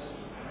was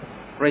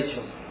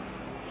Rachel.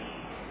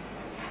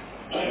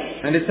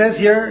 And it says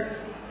here,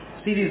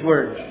 see these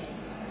words.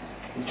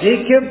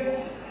 Jacob,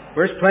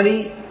 verse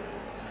 20,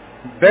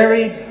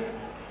 buried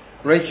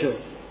Rachel.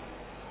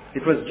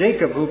 It was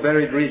Jacob who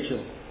buried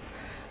Rachel.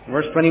 In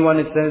verse 21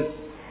 it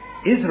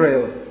says,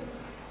 Israel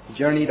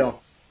journeyed on.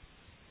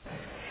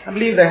 I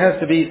believe there has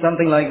to be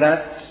something like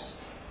that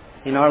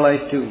in our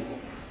life too.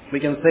 We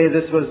can say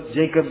this was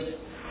Jacob's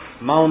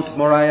Mount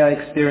Moriah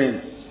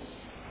experience.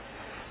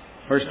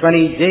 Verse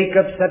 20,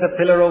 Jacob set a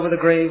pillar over the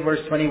grave. Verse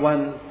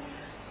 21,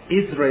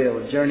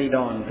 Israel journeyed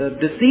on. The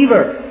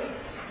deceiver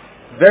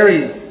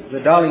buries the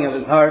darling of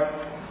his heart,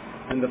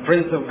 and the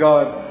Prince of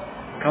God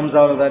comes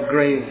out of that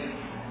grave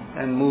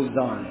and moves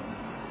on.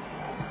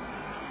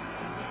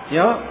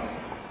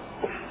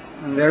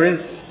 Yeah? And there is,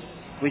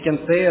 we can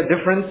say, a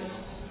difference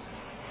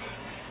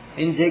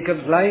in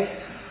Jacob's life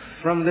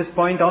from this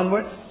point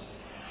onwards.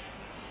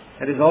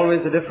 There is always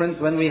a difference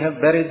when we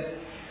have buried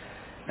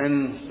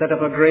and set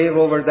up a grave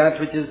over that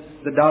which is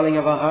the darling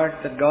of our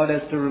heart, that God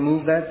has to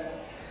remove that.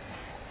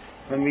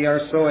 When we are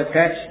so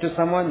attached to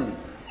someone.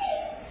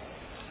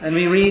 And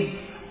we read,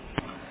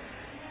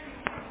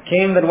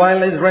 came that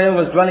while Israel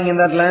was dwelling in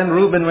that land,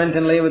 Reuben went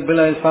and lay with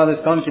Bilhah his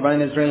father's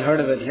concubine. Israel heard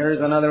of it. Here is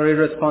another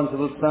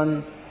irresponsible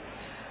son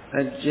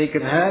that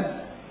Jacob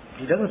had.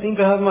 He doesn't seem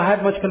to have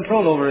had much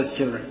control over his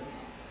children.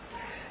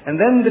 And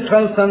then the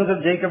 12 sons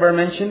of Jacob are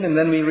mentioned, and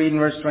then we read in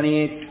verse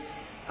 28,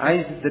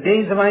 the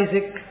days of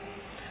Isaac,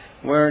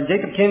 where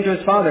Jacob came to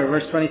his father,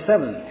 verse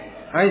 27,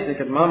 Isaac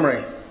at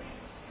Mamre.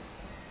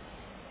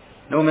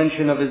 No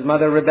mention of his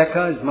mother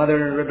Rebekah. His mother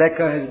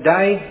Rebekah has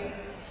died.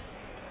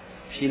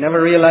 She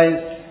never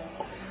realized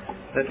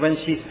that when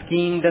she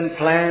schemed and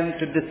planned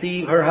to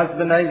deceive her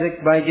husband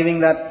Isaac by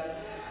giving that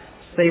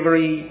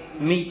savory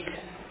meat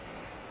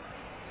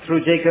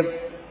through Jacob,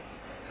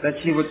 that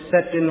she would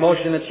set in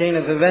motion a chain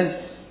of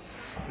events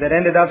that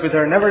ended up with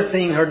her never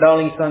seeing her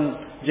darling son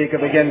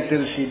Jacob again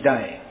till she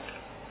died.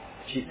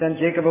 She sent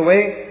Jacob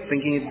away,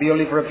 thinking it'd be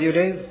only for a few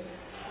days,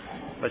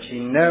 but she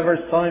never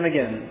saw him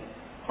again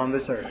on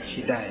this earth.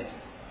 She died.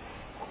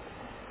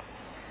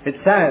 It's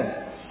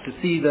sad to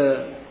see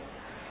the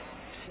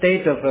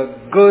state of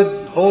a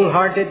good,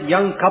 wholehearted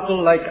young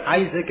couple like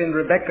Isaac and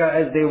Rebekah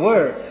as they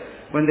were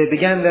when they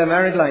began their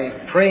married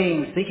life,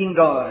 praying, seeking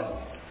God.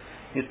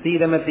 You see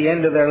them at the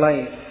end of their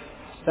life,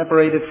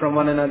 separated from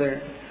one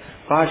another,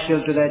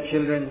 partial to their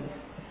children,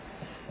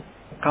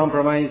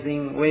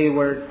 compromising,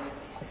 wayward,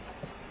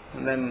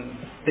 and then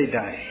they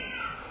die.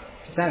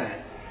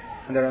 Sad.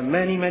 And there are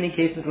many, many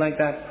cases like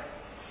that.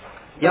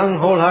 Young,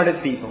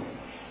 wholehearted people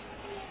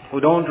who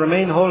don't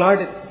remain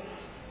wholehearted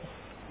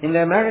in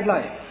their married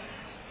life.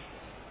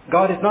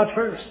 God is not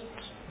first.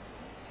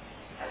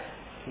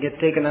 Get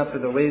taken up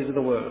with the ways of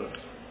the world.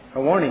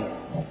 A warning.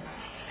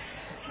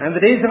 And the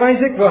days of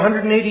Isaac were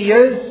 180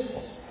 years.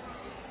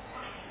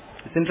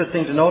 It's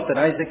interesting to note that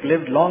Isaac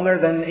lived longer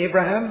than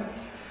Abraham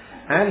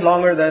and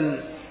longer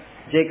than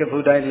Jacob,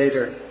 who died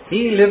later.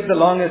 He lived the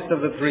longest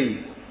of the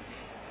three.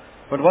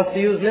 But what's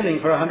the use living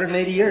for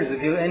 180 years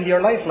if you end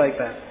your life like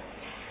that?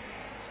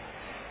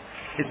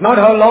 It's not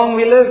how long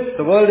we live.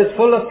 The world is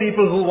full of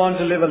people who want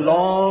to live a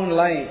long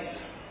life.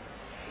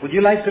 Would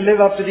you like to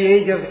live up to the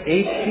age of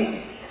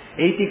 80,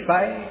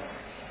 85?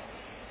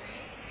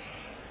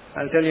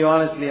 I'll tell you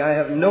honestly, I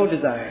have no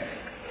desire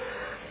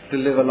to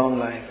live a long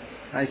life.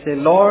 I say,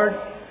 Lord,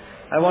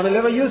 I want to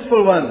live a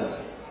useful one,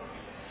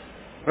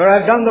 where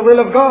I've done the will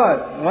of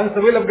God. Once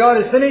the will of God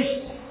is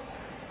finished,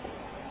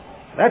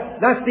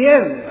 that's the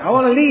end. I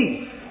want to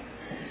leave.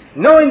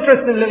 No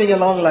interest in living a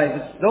long life.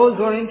 It's those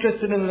who are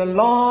interested in a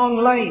long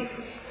life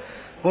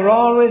who are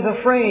always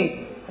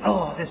afraid.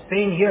 Oh, this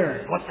pain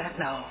here. What's that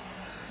now?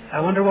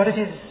 I wonder what it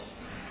is.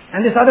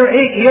 And this other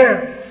ache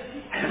here.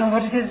 I don't know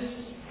what it is.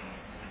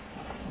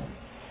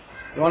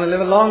 You want to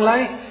live a long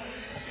life?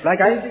 Like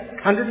Isaac,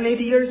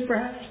 180 years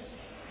perhaps?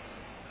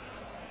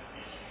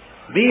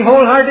 Be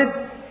wholehearted.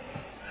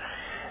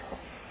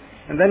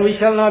 And then we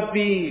shall not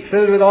be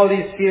filled with all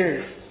these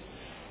fears.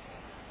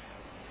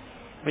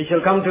 We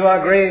shall come to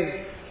our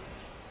grave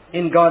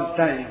in God's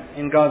time,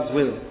 in God's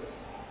will.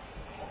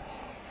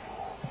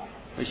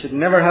 We should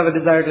never have a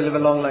desire to live a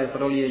long life,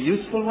 but only a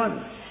useful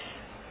one,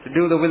 to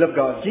do the will of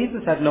God.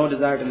 Jesus had no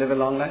desire to live a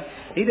long life.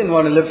 He didn't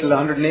want to live till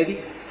 180.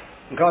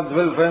 God's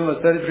will for him was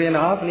 33 and a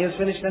half, and he was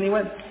finished and he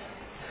went.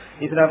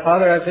 He said, "Our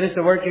Father, I finished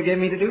the work you gave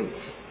me to do."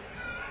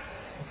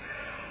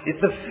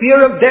 It's the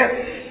fear of death,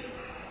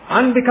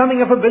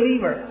 unbecoming of a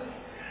believer,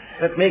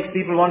 that makes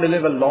people want to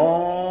live a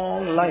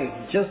long life,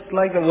 just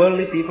like the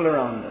worldly people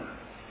around them.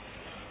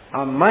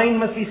 Our mind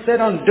must be set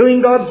on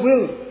doing God's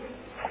will.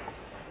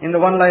 in the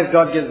one life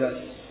God gives us.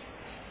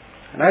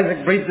 And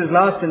Isaac breathed his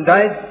last and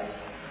died,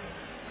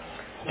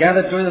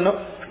 gathered to his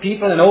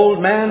people an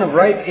old man of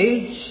ripe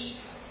age,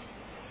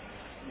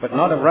 but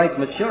not of ripe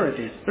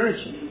maturity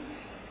spiritually.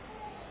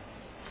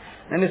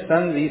 And his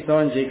sons Esau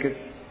and Jacob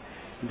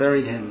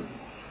buried him.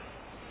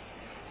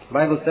 The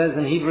Bible says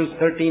in Hebrews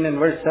 13 and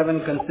verse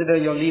 7, consider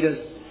your leaders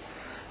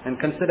and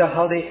consider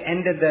how they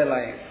ended their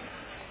life.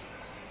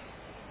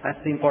 That's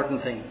the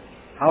important thing.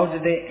 How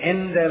did they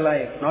end their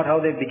life? Not how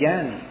they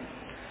began.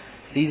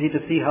 It's easy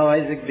to see how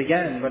Isaac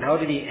began, but how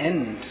did he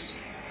end?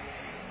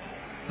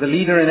 The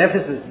leader in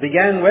Ephesus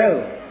began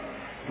well,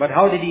 but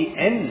how did he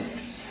end?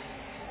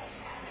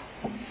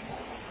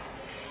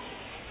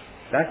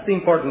 That's the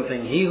important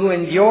thing. He who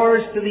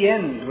endures to the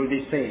end will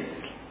be saved.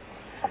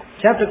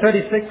 Chapter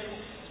 36.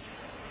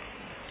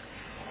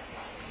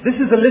 This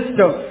is a list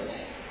of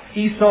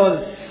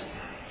Esau's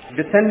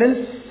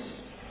descendants.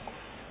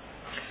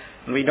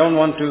 We don't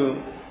want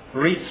to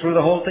read through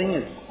the whole thing.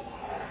 It's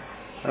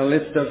a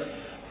list of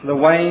the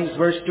wives,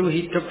 verse 2,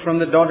 he took from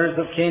the daughters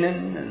of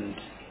Canaan. And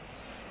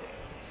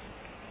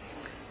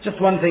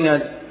just one thing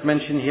I'd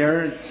mention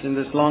here, it's in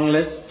this long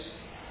list.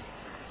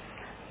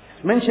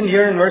 It's mentioned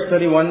here in verse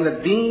 31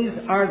 that these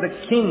are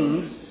the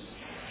kings,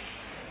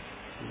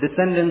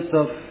 descendants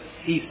of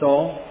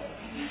Esau,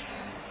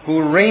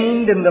 who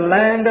reigned in the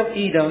land of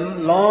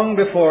Edom long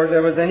before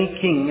there was any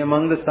king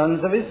among the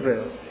sons of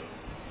Israel.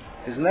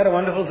 Isn't that a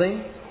wonderful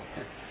thing?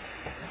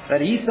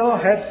 That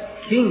Esau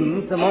had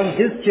kings among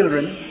his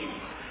children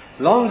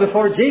long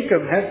before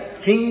Jacob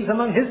had kings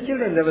among his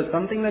children. There was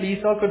something that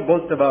Esau could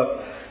boast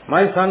about.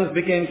 My sons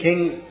became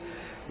kings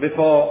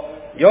before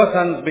your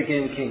sons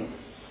became kings.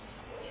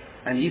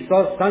 And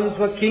Esau's sons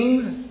were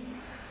kings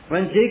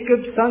when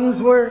Jacob's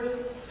sons were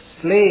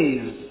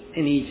slaves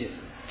in Egypt.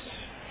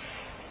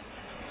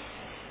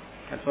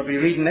 That's what we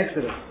read in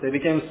Exodus. They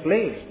became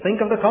slaves.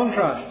 Think of the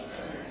contrast.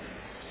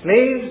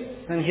 Slaves,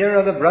 and here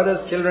are the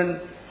brothers'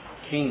 children,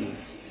 kings.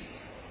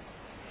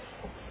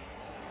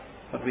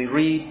 But we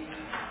read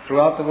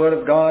throughout the Word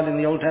of God in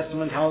the Old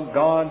Testament how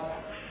God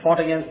fought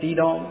against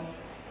Edom,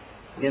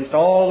 against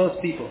all those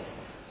people.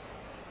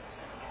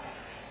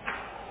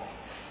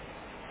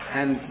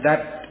 And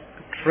that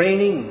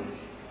training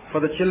for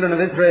the children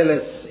of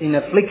Israel in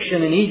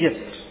affliction in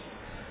Egypt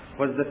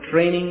was the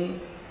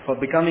training for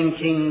becoming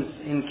kings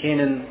in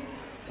Canaan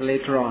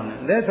later on.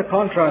 And there's a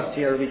contrast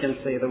here, we can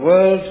say. The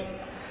world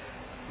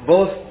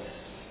boasts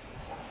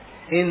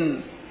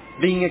in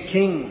being a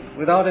king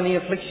without any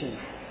affliction.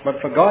 But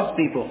for God's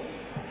people,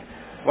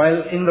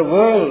 while in the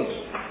world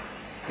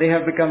they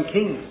have become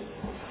kings,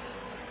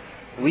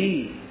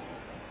 we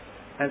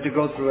have to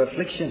go through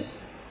affliction.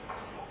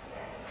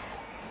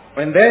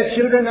 When their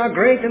children are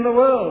great in the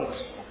world,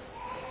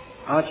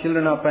 our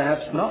children are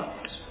perhaps not.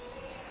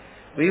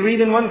 We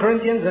read in 1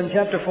 Corinthians in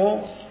chapter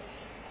 4,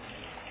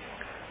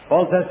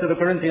 Paul says to the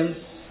Corinthians,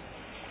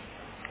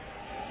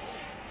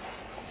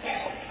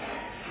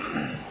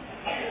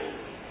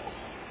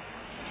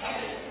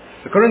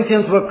 the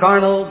Corinthians were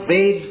carnal,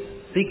 babes,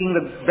 seeking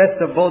the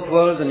best of both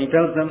worlds, and he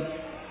tells them,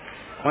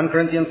 1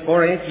 Corinthians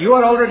 4:8, you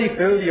are already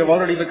filled, you have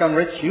already become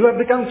rich, you have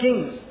become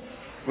kings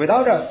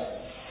without us.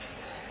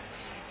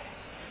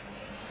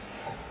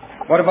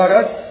 What about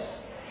us?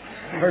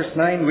 Verse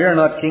 9, we are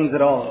not kings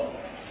at all.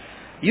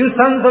 You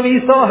sons of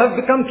Esau have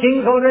become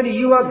kings already.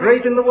 You are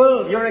great in the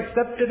world. You are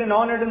accepted and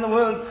honored in the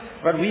world.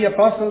 But we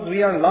apostles,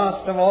 we are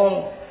last of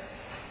all.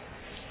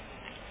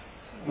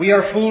 We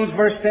are fools,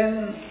 verse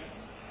 10.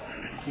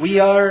 We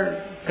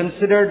are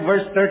considered,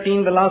 verse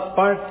 13, the last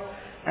part,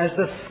 as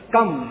the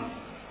scum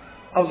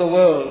of the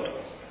world.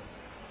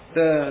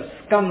 The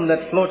scum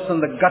that floats on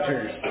the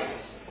gutters.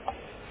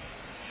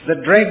 The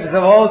dregs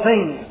of all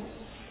things.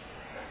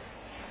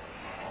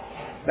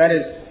 That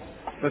is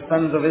the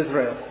sons of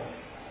Israel.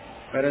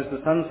 Whereas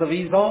the sons of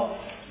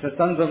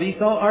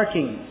Esau are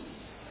kings.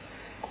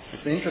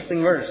 It's an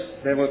interesting verse.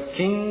 There were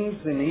kings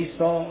in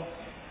Esau,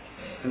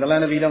 in the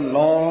land of Edom,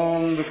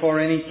 long before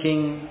any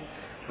king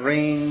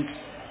reigned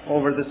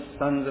over the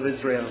sons of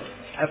Israel.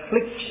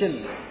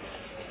 Affliction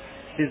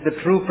is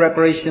the true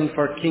preparation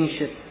for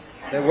kingship.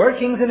 There were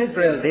kings in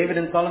Israel. David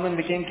and Solomon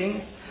became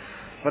kings.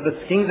 But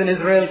the kings in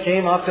Israel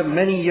came after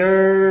many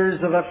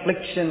years of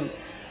affliction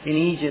in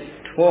Egypt.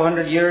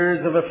 400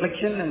 years of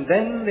affliction, and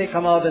then they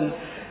come out and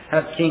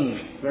have kings.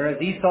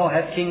 Whereas Esau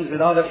had kings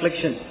without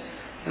affliction.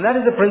 And that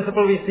is the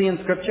principle we see in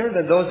Scripture,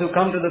 that those who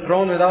come to the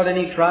throne without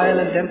any trial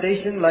and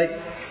temptation, like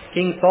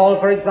King Saul,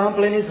 for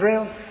example, in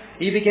Israel,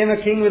 he became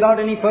a king without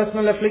any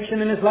personal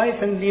affliction in his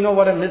life, and you know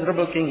what a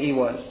miserable king he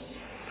was.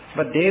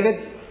 But David,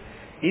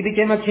 he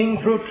became a king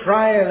through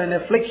trial and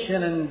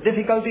affliction and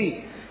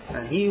difficulty.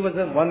 And he was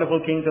a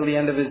wonderful king till the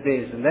end of his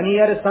days. And then he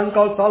had a son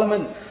called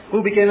Solomon,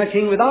 who became a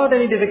king without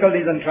any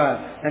difficulties and trial.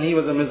 And he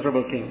was a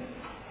miserable king.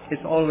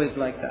 It's always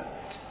like that.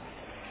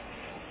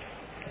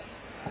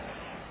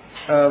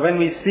 When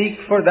we seek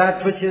for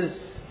that which is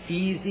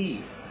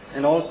easy,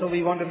 and also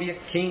we want to be a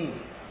king,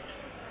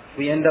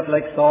 we end up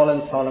like Saul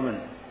and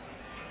Solomon.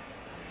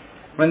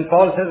 When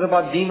Paul says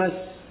about Demas,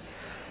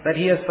 that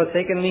he has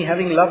forsaken me,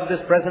 having loved this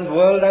present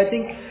world, I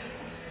think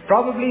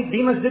probably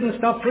Demas didn't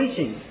stop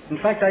preaching. In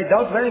fact, I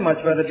doubt very much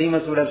whether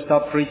Demas would have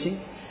stopped preaching.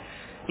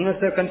 He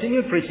must have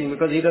continued preaching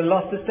because he'd have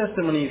lost his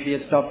testimony if he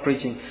had stopped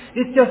preaching.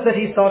 It's just that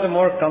he sought a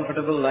more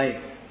comfortable life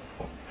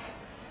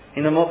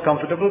in a more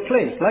comfortable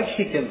place, like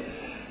Shechem,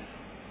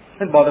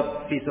 and bought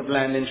a piece of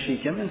land in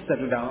Shechem and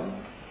settled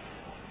down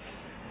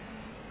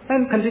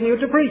and continued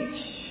to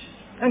preach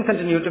and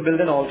continued to build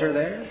an altar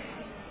there.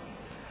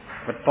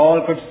 But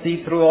Paul could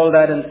see through all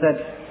that and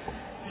said,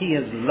 he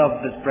has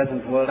loved this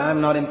present world.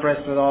 I'm not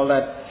impressed with all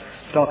that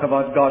talk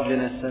about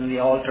godliness and the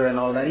altar and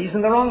all that. He's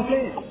in the wrong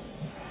place.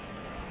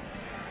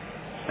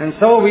 And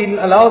so we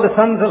allow the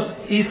sons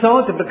of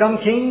Esau to become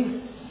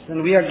kings,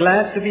 and we are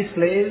glad to be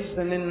slaves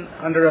and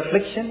under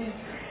affliction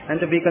and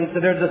to be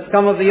considered the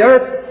scum of the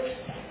earth,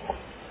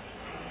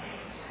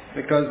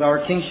 because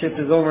our kingship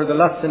is over the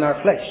lust in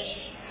our flesh,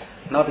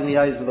 not in the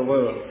eyes of the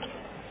world.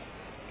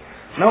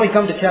 Now we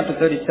come to chapter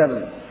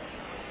 37.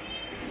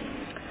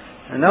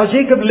 And now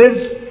Jacob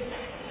lived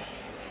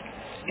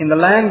in the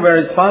land where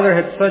his father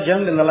had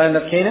sojourned, in the land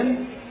of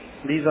Canaan.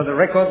 These are the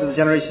records of the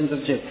generations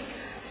of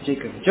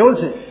Jacob.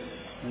 Joseph.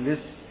 And this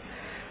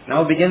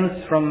now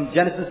begins from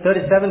Genesis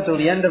 37 till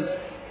the end of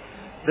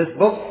this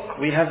book.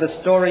 We have the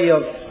story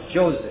of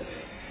Joseph.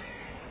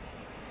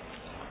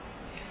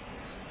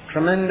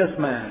 Tremendous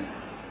man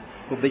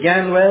who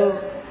began well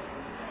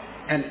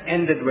and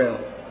ended well.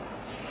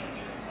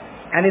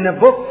 And in a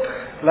book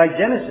like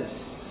Genesis,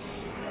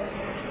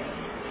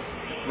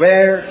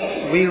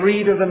 where we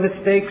read of the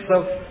mistakes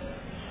of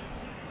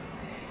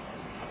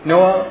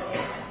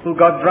Noah, who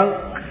got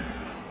drunk.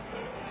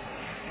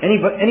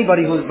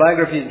 Anybody whose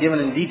biography is given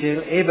in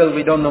detail, Abel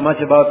we don't know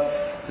much about.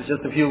 There's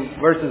just a few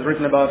verses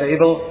written about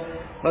Abel.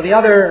 But the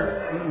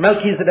other,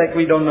 Melchizedek,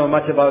 we don't know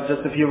much about,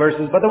 just a few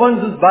verses. But the ones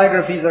whose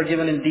biographies are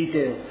given in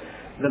detail,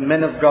 the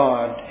men of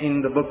God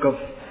in the book of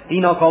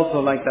Enoch also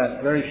like that,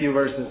 very few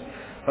verses.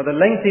 But the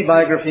lengthy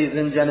biographies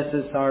in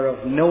Genesis are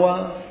of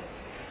Noah,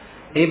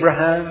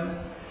 Abraham,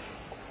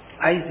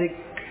 Isaac,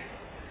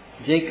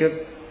 Jacob,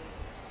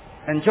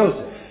 and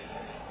Joseph.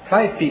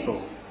 5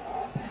 people.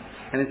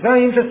 And it's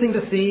very interesting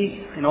to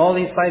see in all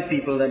these 5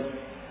 people that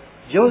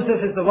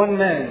Joseph is the one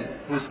man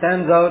who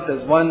stands out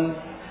as one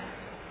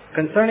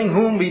concerning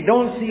whom we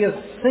don't see a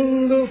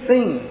single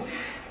thing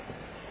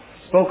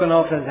spoken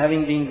of as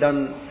having been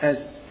done as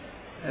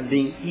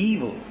being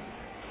evil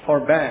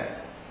or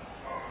bad.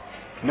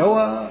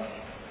 Noah,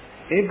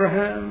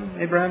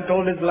 Abraham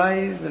told his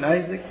lies, and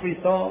Isaac we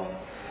saw,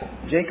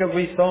 Jacob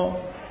we saw.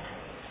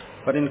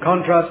 But in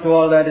contrast to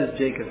all that is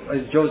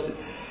Joseph.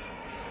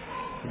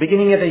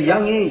 Beginning at a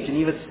young age, and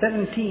he was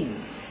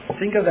 17.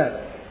 Think of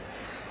that.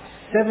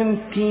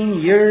 17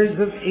 years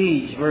of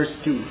age, verse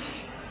 2.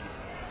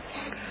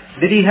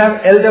 Did he have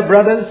elder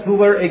brothers who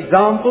were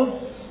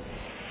examples?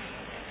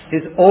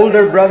 His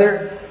older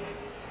brother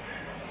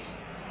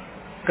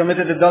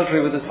committed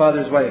adultery with his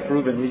father's wife,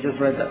 Reuben. We just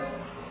read that.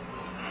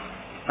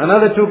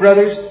 Another 2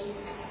 brothers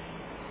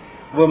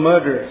were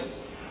murderers,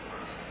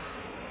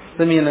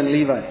 Simeon and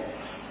Levi.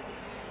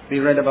 We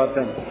read about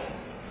them.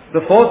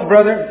 The 4th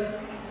brother,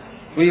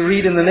 we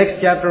read in the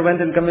next chapter,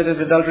 went and committed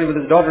adultery with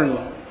his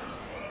daughter-in-law.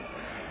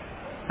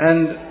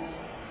 And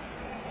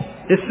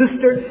his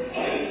sister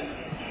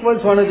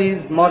was one of these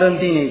modern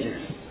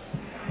teenagers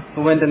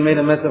who went and made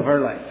a mess of her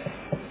life.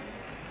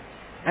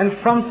 And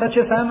from such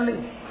a family,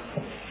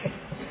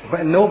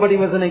 where nobody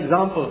was an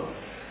example,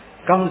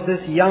 comes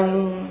this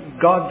young,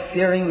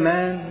 God-fearing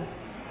man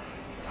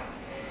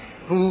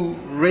who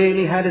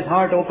really had his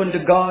heart open to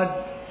God.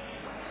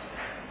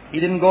 He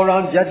didn't go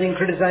around judging,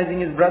 criticizing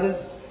his brothers.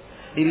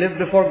 He lived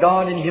before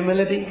God in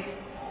humility.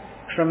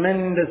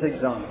 Tremendous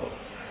example.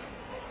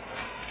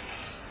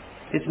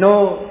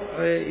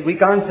 We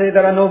can't say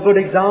there are no good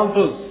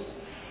examples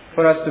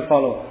for us to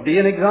follow. Be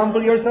an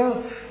example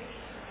yourself.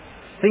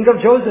 Think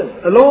of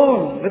Joseph,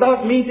 alone,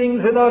 without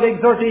meetings, without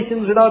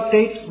exhortations, without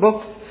tapes,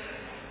 books,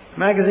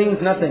 magazines,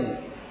 nothing.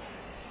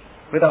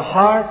 With a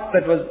heart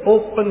that was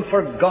open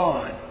for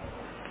God.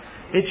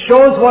 It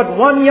shows what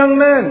one young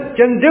man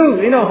can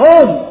do in a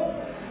home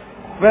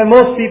where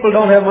most people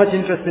don't have much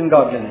interest in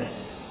godliness.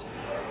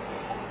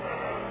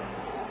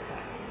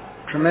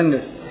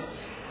 Tremendous,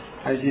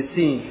 as you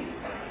see.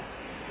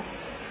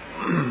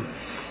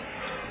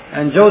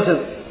 And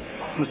Joseph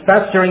was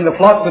pasturing the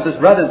flock with his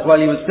brothers while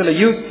he was still a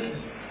youth.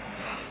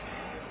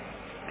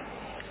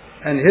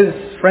 And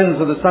his friends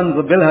were the sons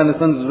of Bilhah, the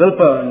sons of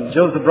Zilpah. And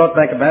Joseph brought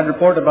back a bad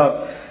report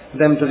about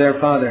them to their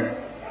father.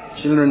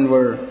 Children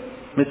were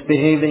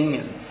misbehaving.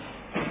 And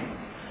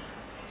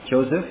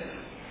Joseph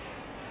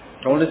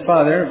told his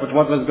father but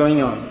what was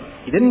going on.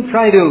 He didn't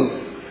try to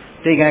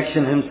take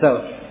action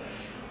himself.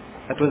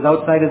 That was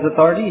outside his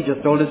authority. He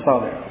just told his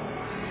father.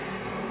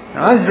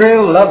 Now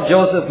Israel loved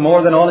Joseph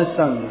more than all his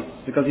sons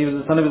because he was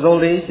the son of his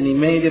old age, and he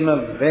made him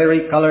a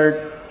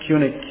vari-colored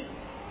tunic.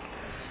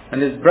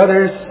 And his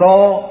brothers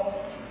saw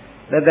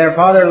that their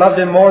father loved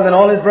him more than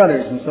all his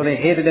brothers, and so they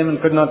hated him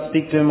and could not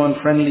speak to him on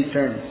friendly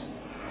terms.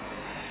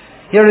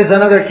 Here is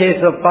another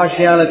case of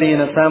partiality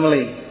in a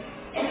family.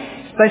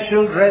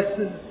 special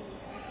dresses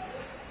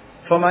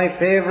for my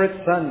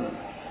favorite son.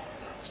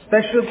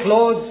 Special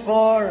clothes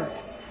for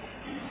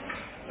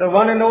the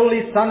one and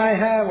only son I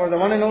have, or the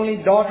one and only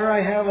daughter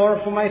I have,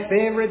 or for my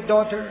favorite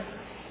daughter.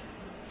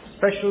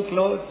 Special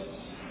clothes.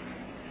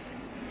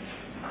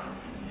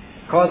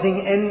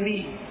 Causing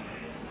envy,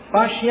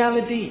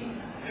 partiality,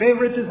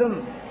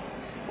 favoritism.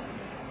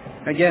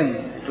 Again,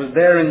 it was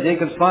there in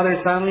Jacob's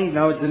father's family,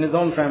 now it's in his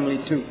own family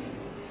too.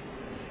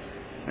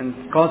 And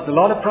it caused a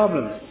lot of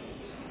problems.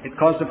 It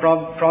caused the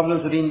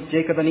problems between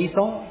Jacob and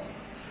Esau,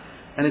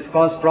 and it's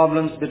caused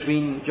problems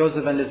between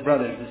Joseph and his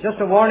brothers. It's just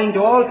a warning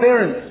to all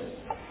parents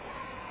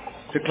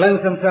to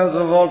cleanse themselves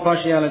of all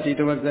partiality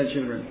towards their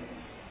children.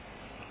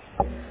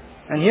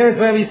 And here's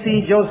where we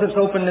see Joseph's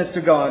openness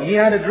to God. He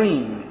had a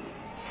dream.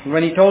 And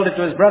when he told it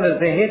to his brothers,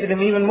 they hated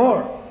him even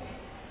more.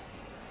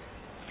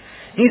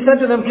 He said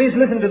to them, please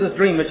listen to this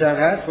dream which I have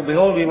had. For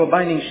behold, we were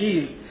binding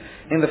sheaves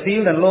in the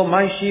field, and lo,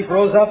 my sheaf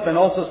rose up and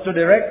also stood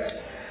erect.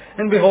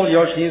 And behold,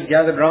 your sheaves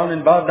gathered round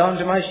and bowed down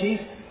to my sheaf.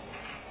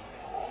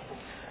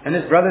 And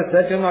his brothers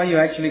said to him, are you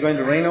actually going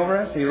to reign over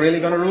us? Are you really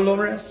going to rule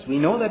over us? We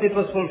know that it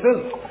was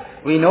fulfilled.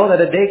 We know that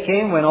a day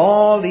came when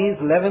all these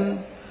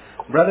 11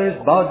 brothers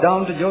bowed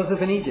down to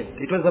Joseph in Egypt.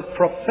 It was a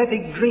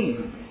prophetic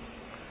dream.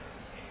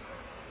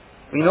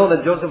 We know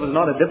that Joseph was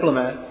not a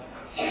diplomat.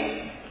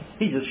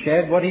 He just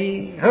shared what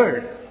he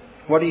heard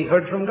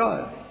from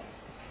God.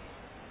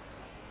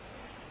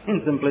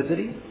 In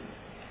simplicity.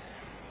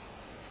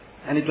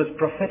 And it was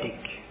prophetic.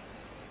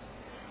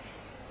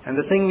 And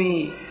the thing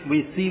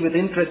we see with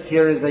interest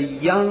here is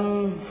a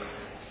young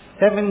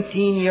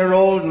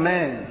 17-year-old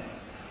man.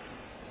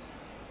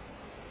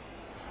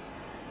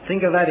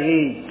 Think of that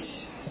age.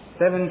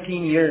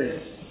 17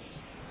 years.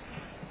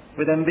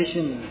 With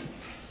ambition,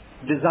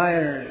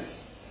 desires,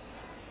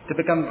 to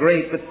become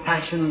great, with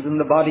passions in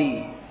the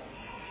body,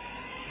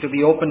 to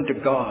be open to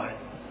God,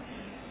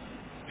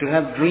 to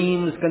have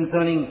dreams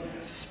concerning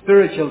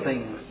spiritual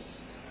things.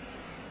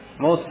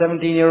 Most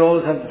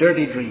 17-year-olds have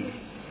dirty dreams.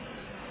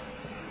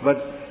 But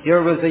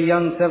here was a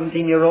young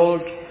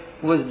 17-year-old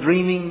who was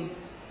dreaming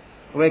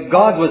where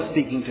God was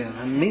speaking to him.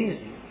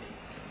 Amazing.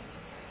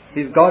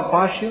 Is God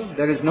partial?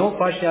 There is no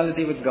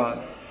partiality with God.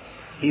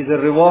 He is a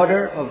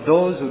rewarder of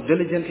those who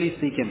diligently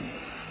seek Him.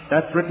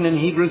 That's written in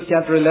Hebrews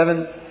chapter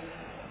 11,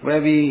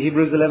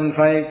 Hebrews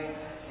 11:5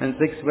 and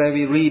 6, where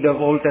we read of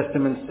Old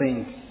Testament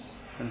saints.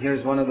 And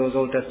here's one of those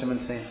Old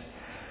Testament saints.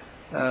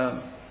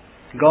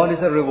 God is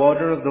a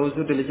rewarder of those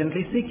who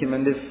diligently seek Him.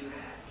 And if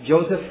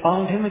Joseph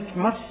found him, it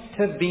must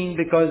have been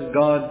because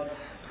God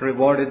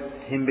rewarded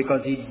him,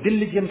 because he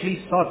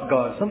diligently sought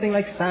God. Something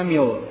like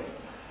Samuel.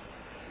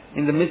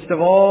 In the midst of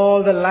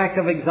all the lack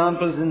of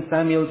examples in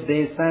Samuel's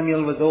days,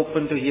 Samuel was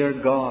open to hear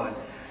God,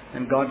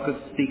 and God could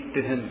speak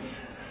to him.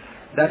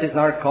 That is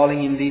our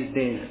calling in these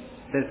days.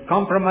 There's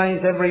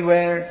compromise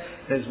everywhere.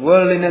 There's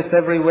worldliness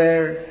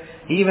everywhere.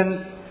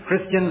 Even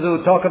Christians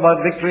who talk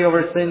about victory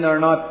over sin are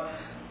not,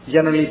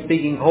 generally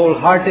speaking,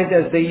 wholehearted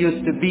as they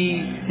used to be.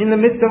 In the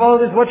midst of all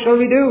this, what shall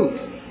we do?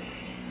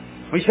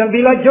 We shall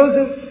be like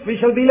Joseph. We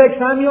shall be like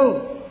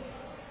Samuel.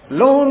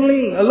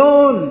 Lonely,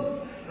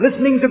 alone,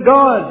 listening to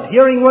God,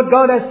 hearing what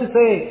God has to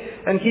say,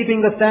 and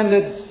keeping the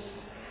standards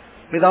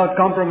without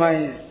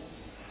compromise.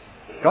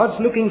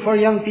 God's looking for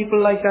young people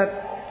like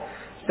that.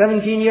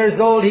 17 years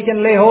old, He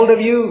can lay hold of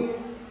you.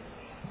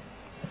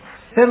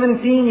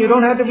 17, you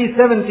don't have to be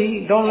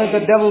 70. Don't let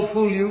the devil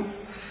fool you.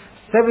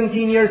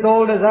 17 years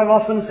old, as I've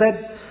often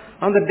said,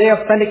 on the day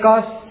of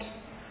Pentecost,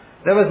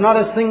 there was not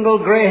a single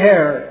gray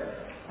hair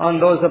on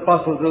those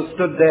apostles who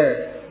stood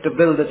there to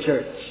build the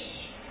church.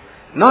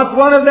 Not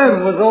one of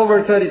them was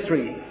over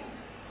 33.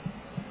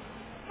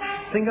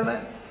 Think of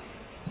that.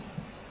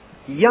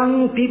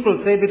 Young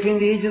people, say between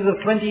the ages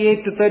of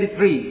 28 to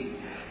 33,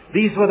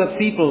 these were the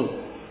people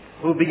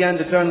who began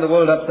to turn the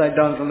world upside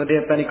down from the day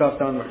of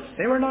Pentecost onwards.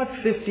 They were not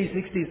 50,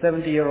 60,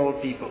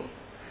 70-year-old people.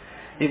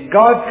 If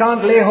God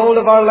can't lay hold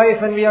of our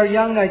life when we are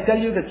young, I tell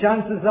you the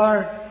chances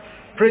are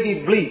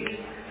pretty bleak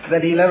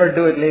that He'll ever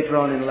do it later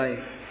on in life.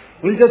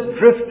 We'll just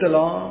drift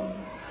along.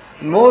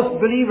 Most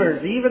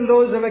believers, even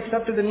those who have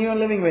accepted the new and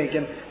living way,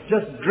 can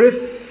just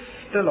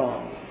drift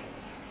along.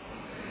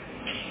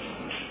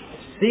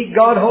 Seek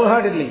God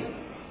wholeheartedly.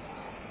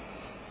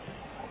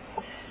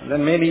 And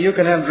then maybe you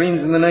can have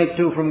dreams in the night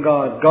too from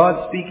God.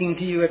 God speaking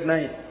to you at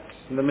night,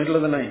 in the middle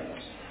of the night.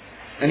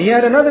 And he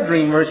had another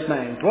dream, verse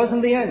 9. It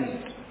wasn't the end.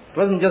 It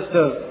wasn't just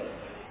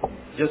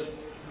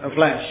a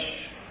flash.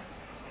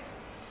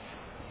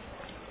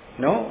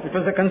 No, it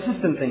was a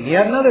consistent thing. He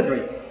had another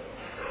dream.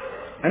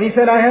 And he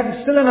said, I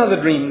have still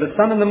another dream. The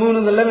sun and the moon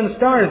and the 11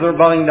 stars were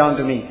bowing down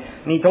to me.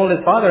 And he told his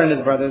father and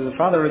his brothers. His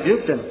father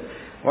rebuked him.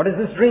 What is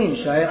this dream?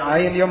 Shall I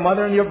and your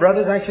mother and your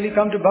brothers actually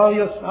come to bow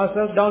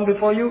ourselves down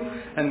before you?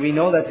 And we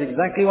know that's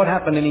exactly what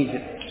happened in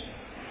Egypt.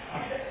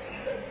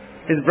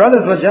 His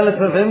brothers were jealous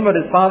of him, but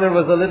his father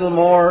was a little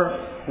more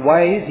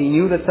wise. He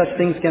knew that such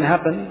things can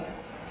happen.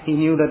 He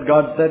knew that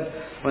God said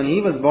when he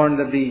was born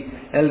that the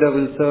elder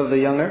will serve the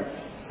younger.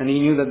 And he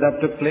knew that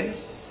that took place.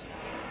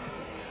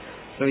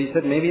 So he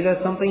said, maybe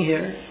there's something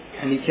here.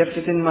 And he kept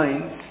it in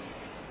mind.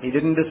 He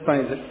didn't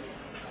despise it.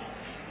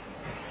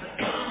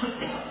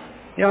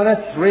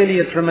 That's really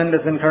a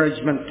tremendous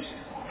encouragement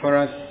for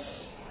us.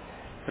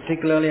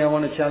 Particularly, I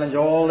want to challenge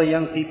all the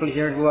young people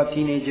here who are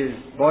teenagers,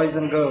 boys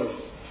and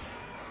girls.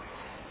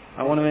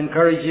 I want to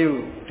encourage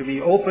you to be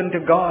open to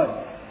God.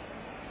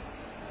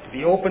 To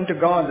be open to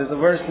God. There's a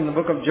verse in the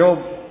book of Job,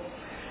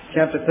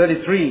 chapter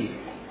 33,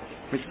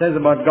 which says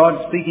about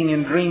God speaking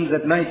in dreams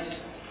at night.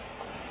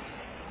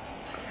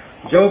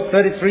 Job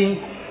 33,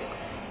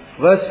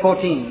 verse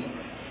 14.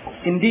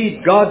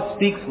 Indeed, God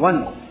speaks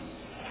once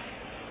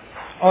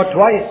or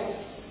twice,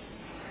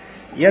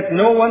 yet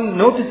no one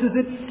notices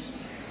it.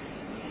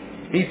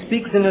 He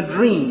speaks in a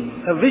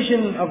dream, a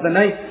vision of the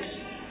night,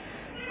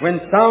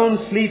 when sound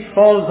sleep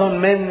falls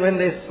on men when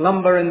they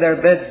slumber in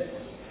their beds.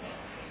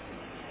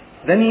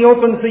 Then he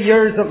opens the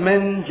ears of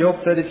men, Job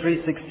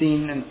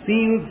 33:16, and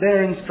seals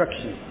their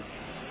instruction.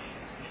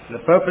 The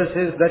purpose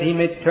is that he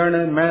may turn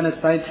a man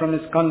aside from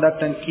his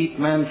conduct and keep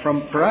man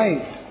from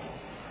pride,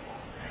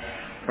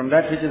 from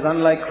that which is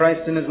unlike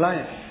Christ in his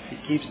life. He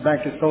keeps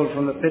back his soul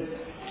from the pit.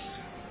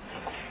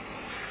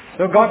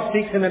 So God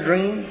speaks in a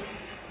dream,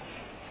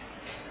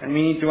 and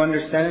we need to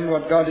understand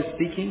what God is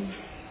speaking.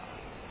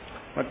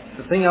 But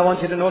the thing I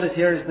want you to notice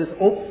here is this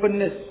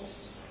openness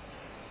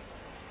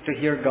to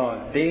hear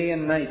God. Day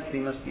and night we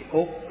must be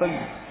open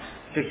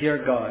to hear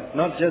God.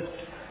 Not just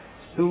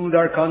soothe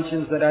our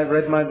conscience that I've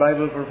read my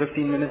Bible for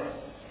 15 minutes,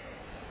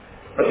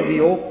 but to be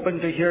open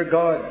to hear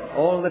God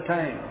all the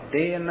time,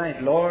 day and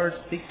night. Lord,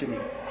 speak to me.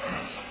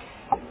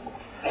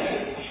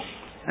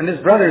 And his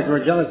brothers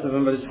were jealous of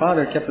him, but his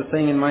father kept the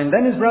saying in mind.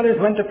 Then his brothers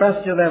went to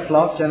pasture their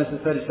flock, Genesis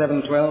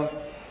 37:12,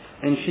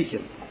 in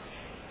Shechem.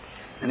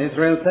 And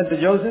Israel said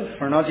to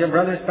Joseph, are not your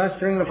brothers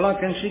pasturing the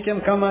flock in Shechem?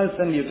 Come, I'll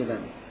send you to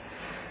them.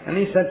 And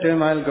he said to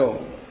him, I'll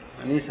go.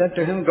 And he said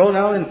to him, go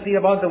now and see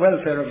about the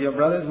welfare of your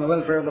brothers and the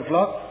welfare of the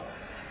flock,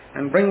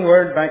 and bring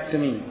word back to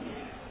me.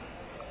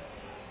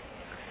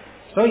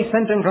 So he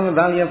sent him from the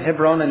valley of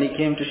Hebron, and he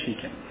came to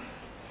Shechem.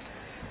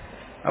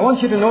 I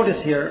want you to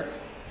notice here,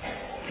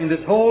 in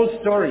this whole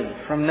story,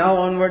 from now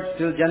onwards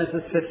till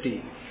Genesis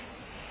 50,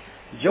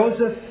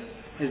 Joseph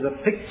is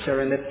a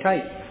picture and a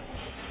type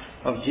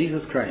of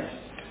Jesus Christ.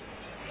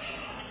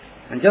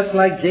 And just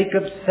like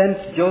Jacob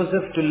sent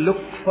Joseph to look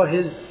for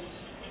his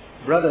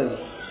brothers,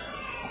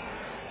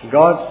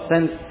 God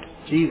sent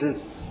Jesus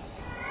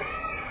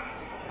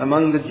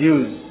among the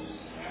Jews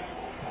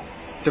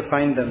to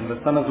find them.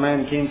 The Son of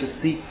Man came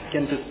to seek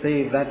and to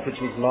save that which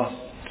was lost.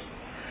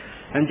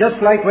 And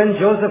just like when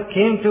Joseph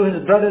came to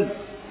his brothers,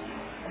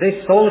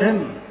 they sold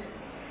him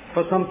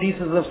for some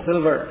pieces of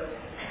silver.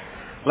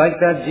 Like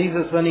that,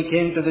 Jesus, when he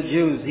came to the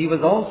Jews, he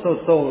was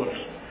also sold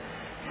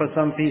for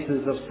some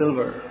pieces of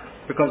silver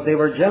because they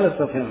were jealous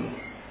of him.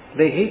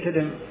 They hated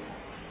him.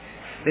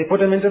 They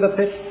put him into the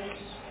pit.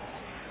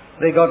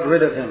 They got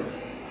rid of him.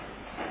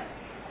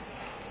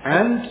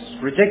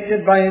 And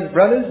rejected by his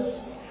brothers.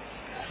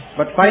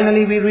 But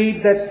finally we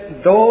read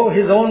that though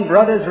his own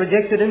brothers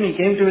rejected him, he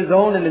came to his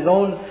own and his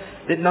own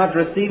did not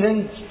receive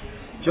him.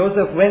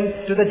 Joseph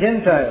went to the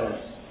Gentiles,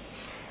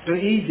 to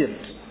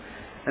Egypt.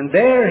 And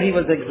there he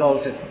was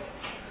exalted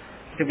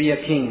to be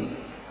a king.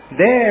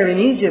 There in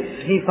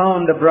Egypt he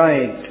found a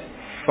bride,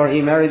 for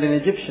he married an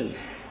Egyptian.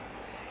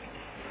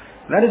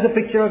 That is a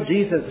picture of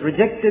Jesus,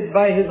 rejected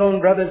by his own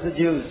brothers the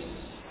Jews,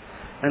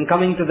 and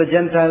coming to the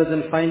Gentiles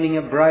and finding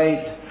a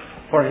bride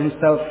for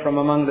himself from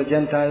among the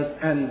Gentiles.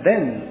 And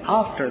then,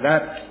 after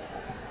that,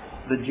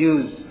 the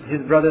Jews,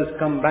 his brothers,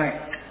 come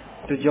back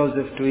to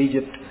Joseph to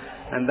Egypt.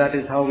 And that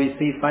is how we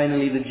see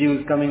finally the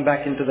Jews coming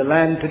back into the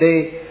land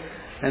today.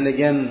 And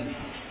again,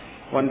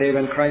 one day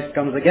when Christ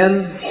comes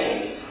again,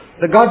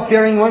 the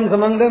God-fearing ones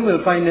among them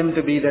will find him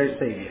to be their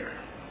Savior.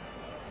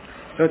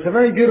 So it's a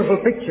very beautiful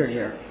picture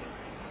here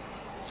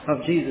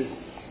of Jesus.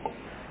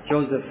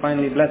 Joseph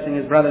finally blessing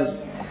his brothers,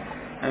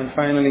 and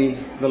finally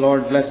the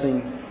Lord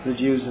blessing the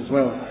Jews as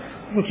well.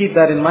 We can keep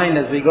that in mind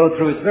as we go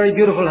through. It's very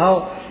beautiful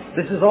how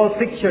this is all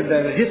pictured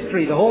there. The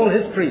history, the whole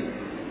history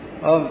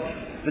of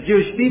the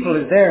Jewish people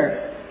is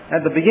there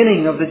at the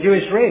beginning of the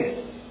Jewish race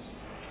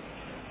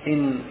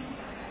in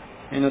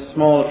a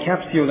small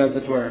capsule, as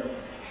it were.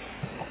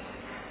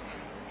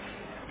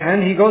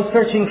 And he goes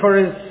searching for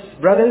his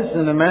brothers,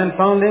 and a man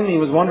found him. He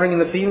was wandering in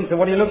the field and said,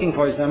 what are you looking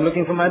for? He said, I'm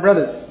looking for my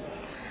brothers.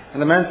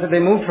 And the man said, they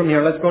moved from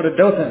here, let's go to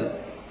Dothan.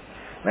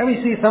 Then we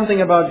see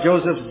something about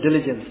Joseph's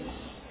diligence.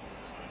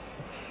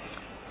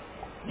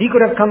 He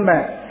could have come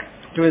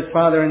back to his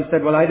father and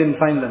said, well, I didn't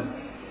find them.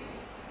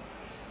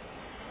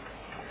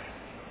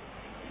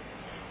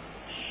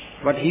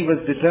 But he was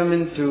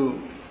determined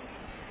to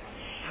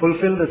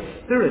fulfill the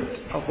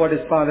spirit of what his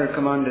father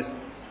commanded,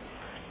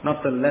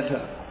 not the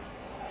letter.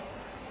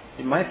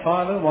 My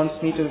father wants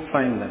me to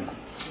find them.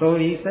 So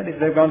he said, if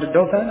they've gone to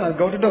Dothan, I'll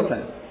go to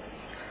Dothan.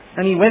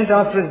 And he went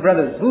after his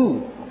brothers.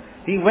 Who?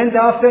 He went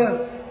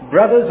after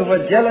brothers who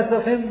were jealous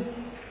of him,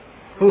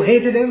 who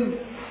hated him,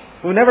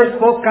 who never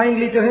spoke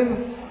kindly to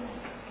him.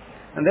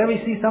 And there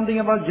we see something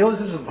about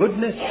Joseph's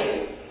goodness,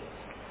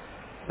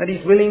 that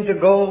he's willing to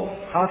go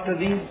after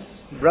these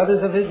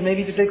brothers of his,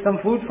 maybe to take some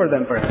food for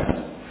them perhaps.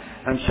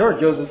 I'm sure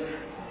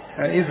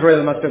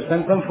Israel must have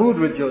sent some food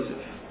with Joseph.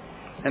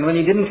 And when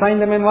he didn't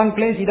find them in one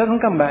place, he doesn't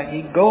come back.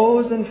 He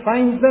goes and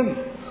finds them.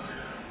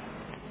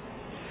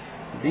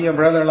 Be a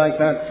brother like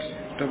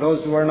that to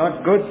those who are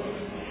not good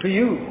to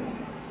you.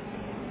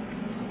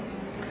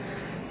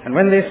 And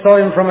when they saw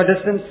him from a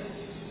distance,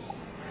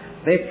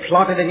 they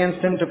plotted against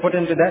him to put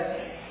him to death.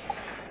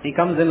 He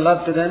comes in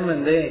love to them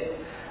and they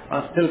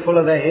are still full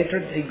of their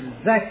hatred,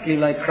 exactly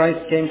like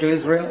Christ came to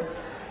Israel,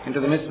 into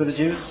the midst of the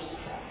Jews.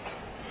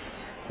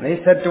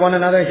 They said to one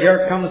another,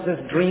 here comes this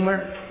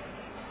dreamer.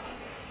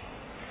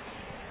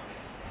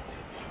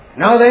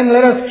 Now then,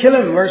 let us kill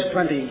him, verse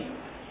 20.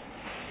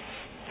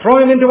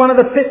 Throw him into one of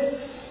the pits.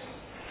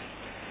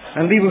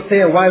 And we will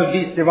say a wild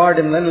beast devoured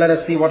him, then let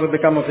us see what will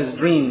become of his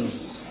dreams.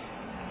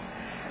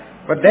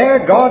 But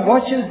there, God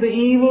watches the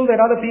evil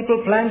that other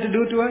people plan to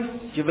do to us.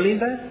 Do you believe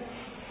that?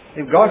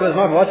 If God was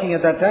not watching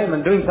at that time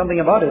and doing something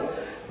about it,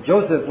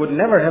 Joseph would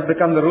never have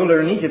become the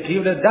ruler in Egypt. He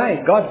would have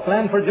died. God's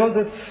plan for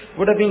Joseph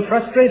would have been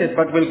frustrated.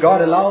 But will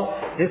God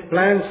allow his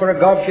plans for a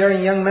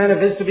God-fearing young man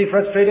of his to be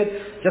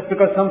frustrated just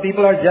because some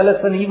people are jealous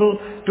and evil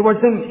towards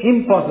him?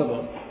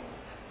 Impossible.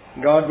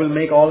 God will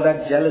make all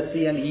that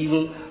jealousy and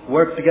evil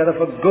work together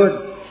for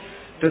good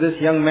to this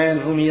young man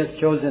whom he has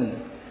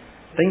chosen.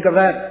 Think of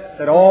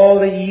that all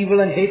the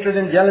evil and hatred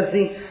and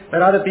jealousy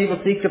that other people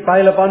seek to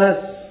pile upon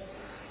us,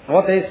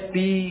 what they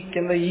speak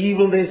and the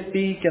evil they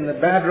speak and the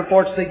bad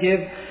reports they give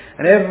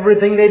and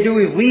everything they do,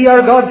 if we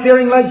are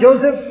God-fearing like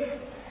Joseph,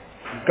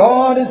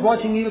 God is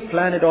watching you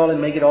plan it all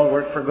and make it all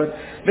work for good.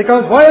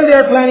 Because while they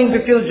are planning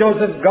to kill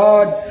Joseph,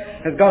 God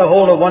has got a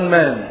hold of one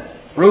man,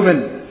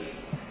 Reuben.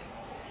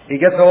 He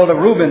gets a hold of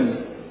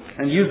Reuben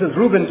and uses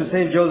Reuben to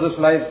save Joseph's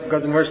life,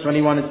 because in verse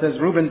 21 it says,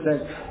 Reuben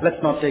says,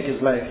 let's not take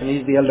his life, and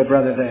he's the elder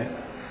brother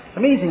there. It's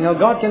amazing how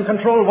God can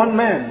control one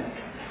man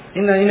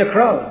in a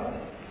crowd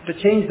to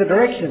change the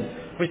direction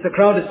which the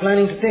crowd is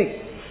planning to take.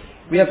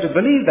 We have to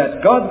believe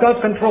that God's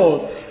got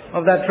control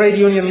of that trade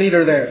union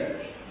leader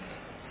there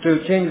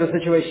to change the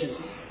situation.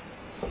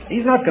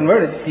 He's not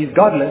converted. He's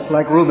godless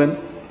like Reuben,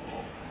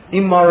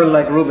 immoral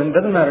like Reuben.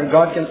 Doesn't matter.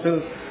 God can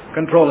still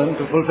control him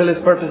to fulfill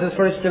his purposes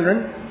for his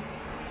children.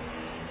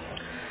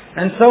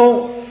 And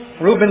so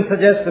Reuben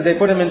suggests that they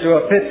put him into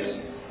a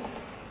pit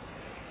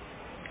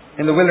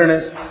in the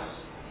wilderness.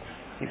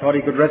 He thought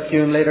he could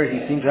rescue him later.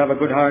 He seemed to have a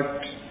good heart.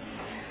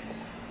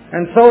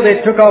 And so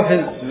they took off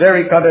his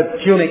very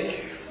coveted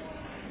tunic,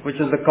 which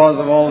is the cause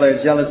of all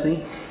their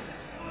jealousy,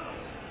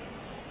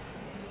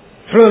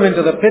 threw him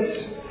into the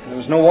pit. There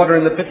was no water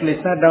in the pit, and they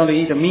sat down to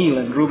eat a meal,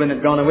 and Reuben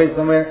had gone away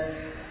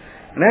somewhere.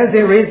 And as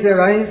they raised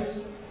their eyes,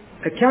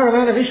 a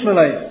caravan of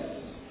Ishmaelites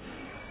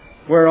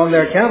were on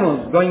their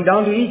camels going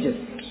down to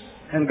Egypt.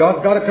 And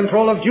God's got a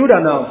control of Judah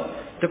now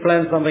to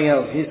plan something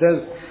else. He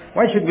says,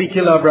 why should we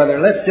kill our brother?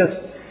 Let's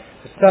just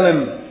sell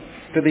him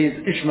to these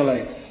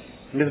Ishmaelites.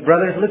 And his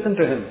brothers listen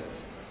to him.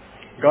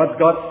 God's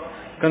got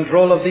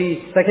control of the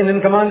second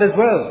in command as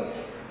well.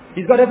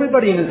 He's got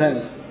everybody in his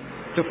hands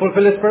to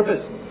fulfill his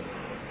purpose.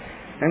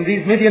 And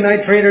these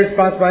Midianite traders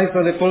passed by,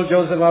 so they pulled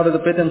Joseph out of the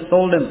pit and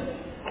sold him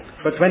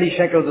for 20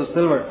 shekels of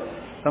silver.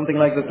 Something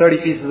like the 30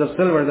 pieces of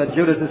silver that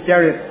Judas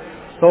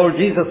Iscariot sold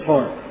Jesus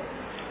for.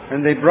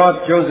 And they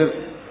brought Joseph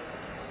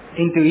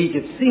into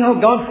Egypt. See how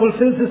God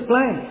fulfills his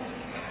plan.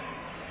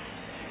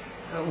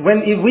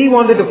 If we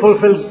wanted to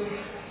fulfill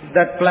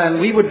that plan,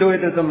 we would do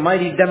it as a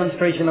mighty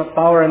demonstration of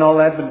power and all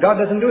that, but God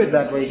doesn't do it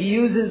that way. He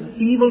uses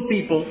evil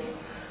people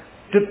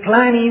to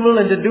plan evil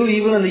and to do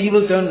evil, and the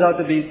evil turns out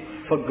to be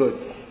for good.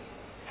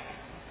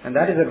 And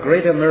that is a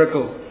greater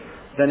miracle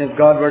than if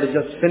God were to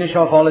just finish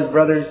off all his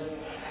brothers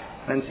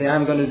and say,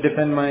 I'm going to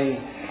defend my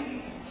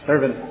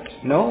servant.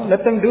 No,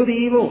 let them do the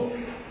evil.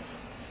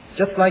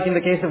 Just like in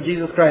the case of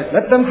Jesus Christ.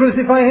 Let them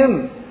crucify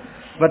him.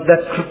 But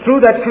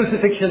through that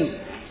crucifixion,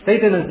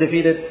 Satan is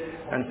defeated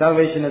and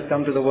salvation has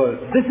come to the world.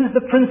 This is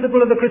the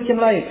principle of the Christian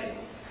life.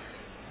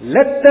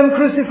 Let them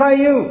crucify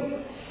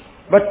you,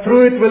 but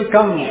through it will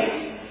come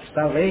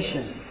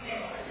salvation.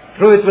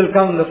 Through it will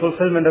come the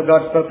fulfillment of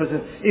God's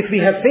purposes, if we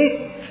have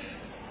faith.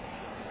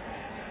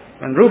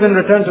 When Reuben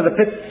returned to the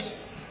pit,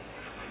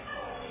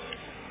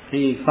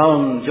 he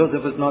found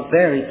Joseph was not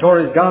there. He tore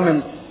his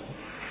garments.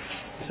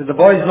 He said, the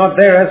boy is not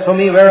there. As for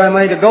me, where am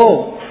I to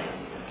go?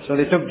 So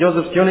they took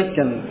Joseph's tunic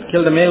and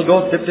killed a male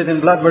goat, dipped it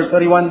in blood, verse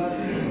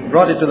 31,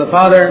 brought it to the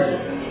father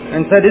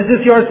and said, is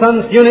this your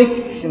son's tunic?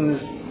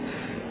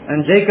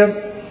 And Jacob,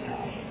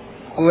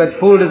 who had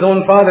fooled his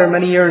own father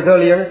many years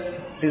earlier,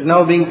 is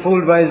now being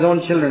fooled by his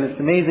own children. It's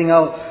amazing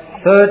how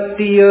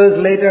 30 years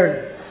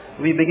later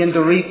we begin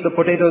to reap the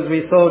potatoes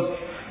we sowed,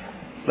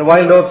 the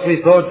wild oats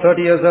we sowed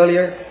 30 years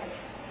earlier.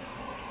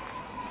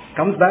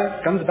 Comes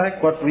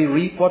back, what we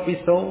reap, what we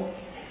sow.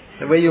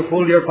 The way you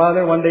fooled your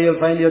father, one day you'll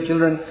find your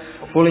children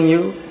fooling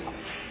you.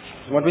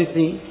 It's what we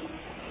see.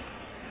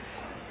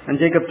 And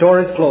Jacob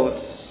tore his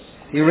clothes.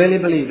 He really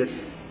believed it.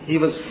 He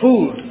was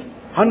fooled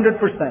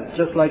 100%,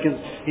 just like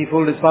he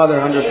fooled his father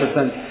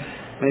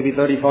 100%, maybe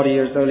 30, 40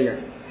 years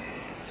earlier.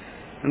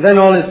 And then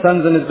all his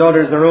sons and his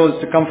daughters arose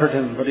to comfort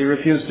him, but he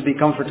refused to be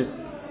comforted.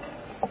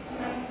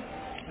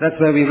 That's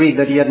where we read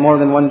that he had more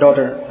than one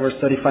daughter, verse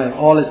 35.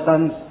 All his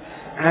sons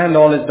and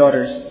all his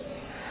daughters.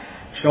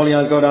 Surely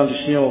I'll go down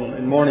to Sheol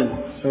in mourning.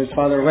 So his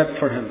father wept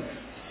for him.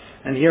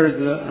 And here is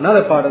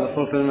another part of the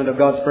fulfillment of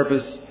God's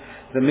purpose.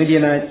 The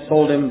Midianites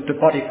sold him to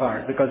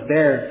Potiphar, because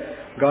there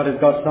God has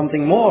got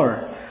something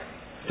more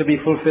to be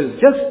fulfilled.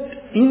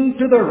 Just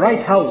into the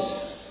right house.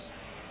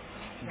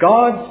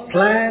 God's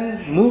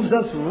plan moves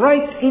us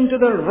right into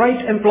the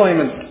right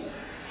employment.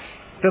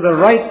 To the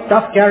right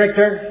tough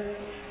character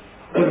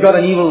who's got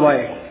an evil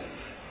wife.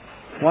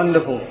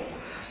 Wonderful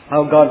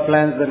how God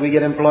plans that we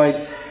get employed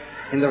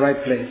in the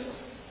right place.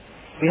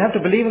 We have to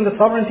believe in the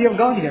sovereignty of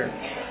God here,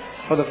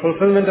 for the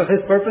fulfillment of His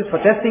purpose, for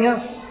testing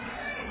us,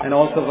 and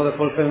also for the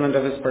fulfillment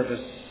of His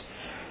purpose.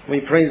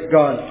 We praise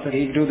God that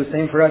He'd do the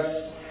same for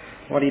us,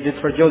 what He did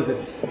for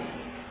Joseph.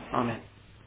 Amen.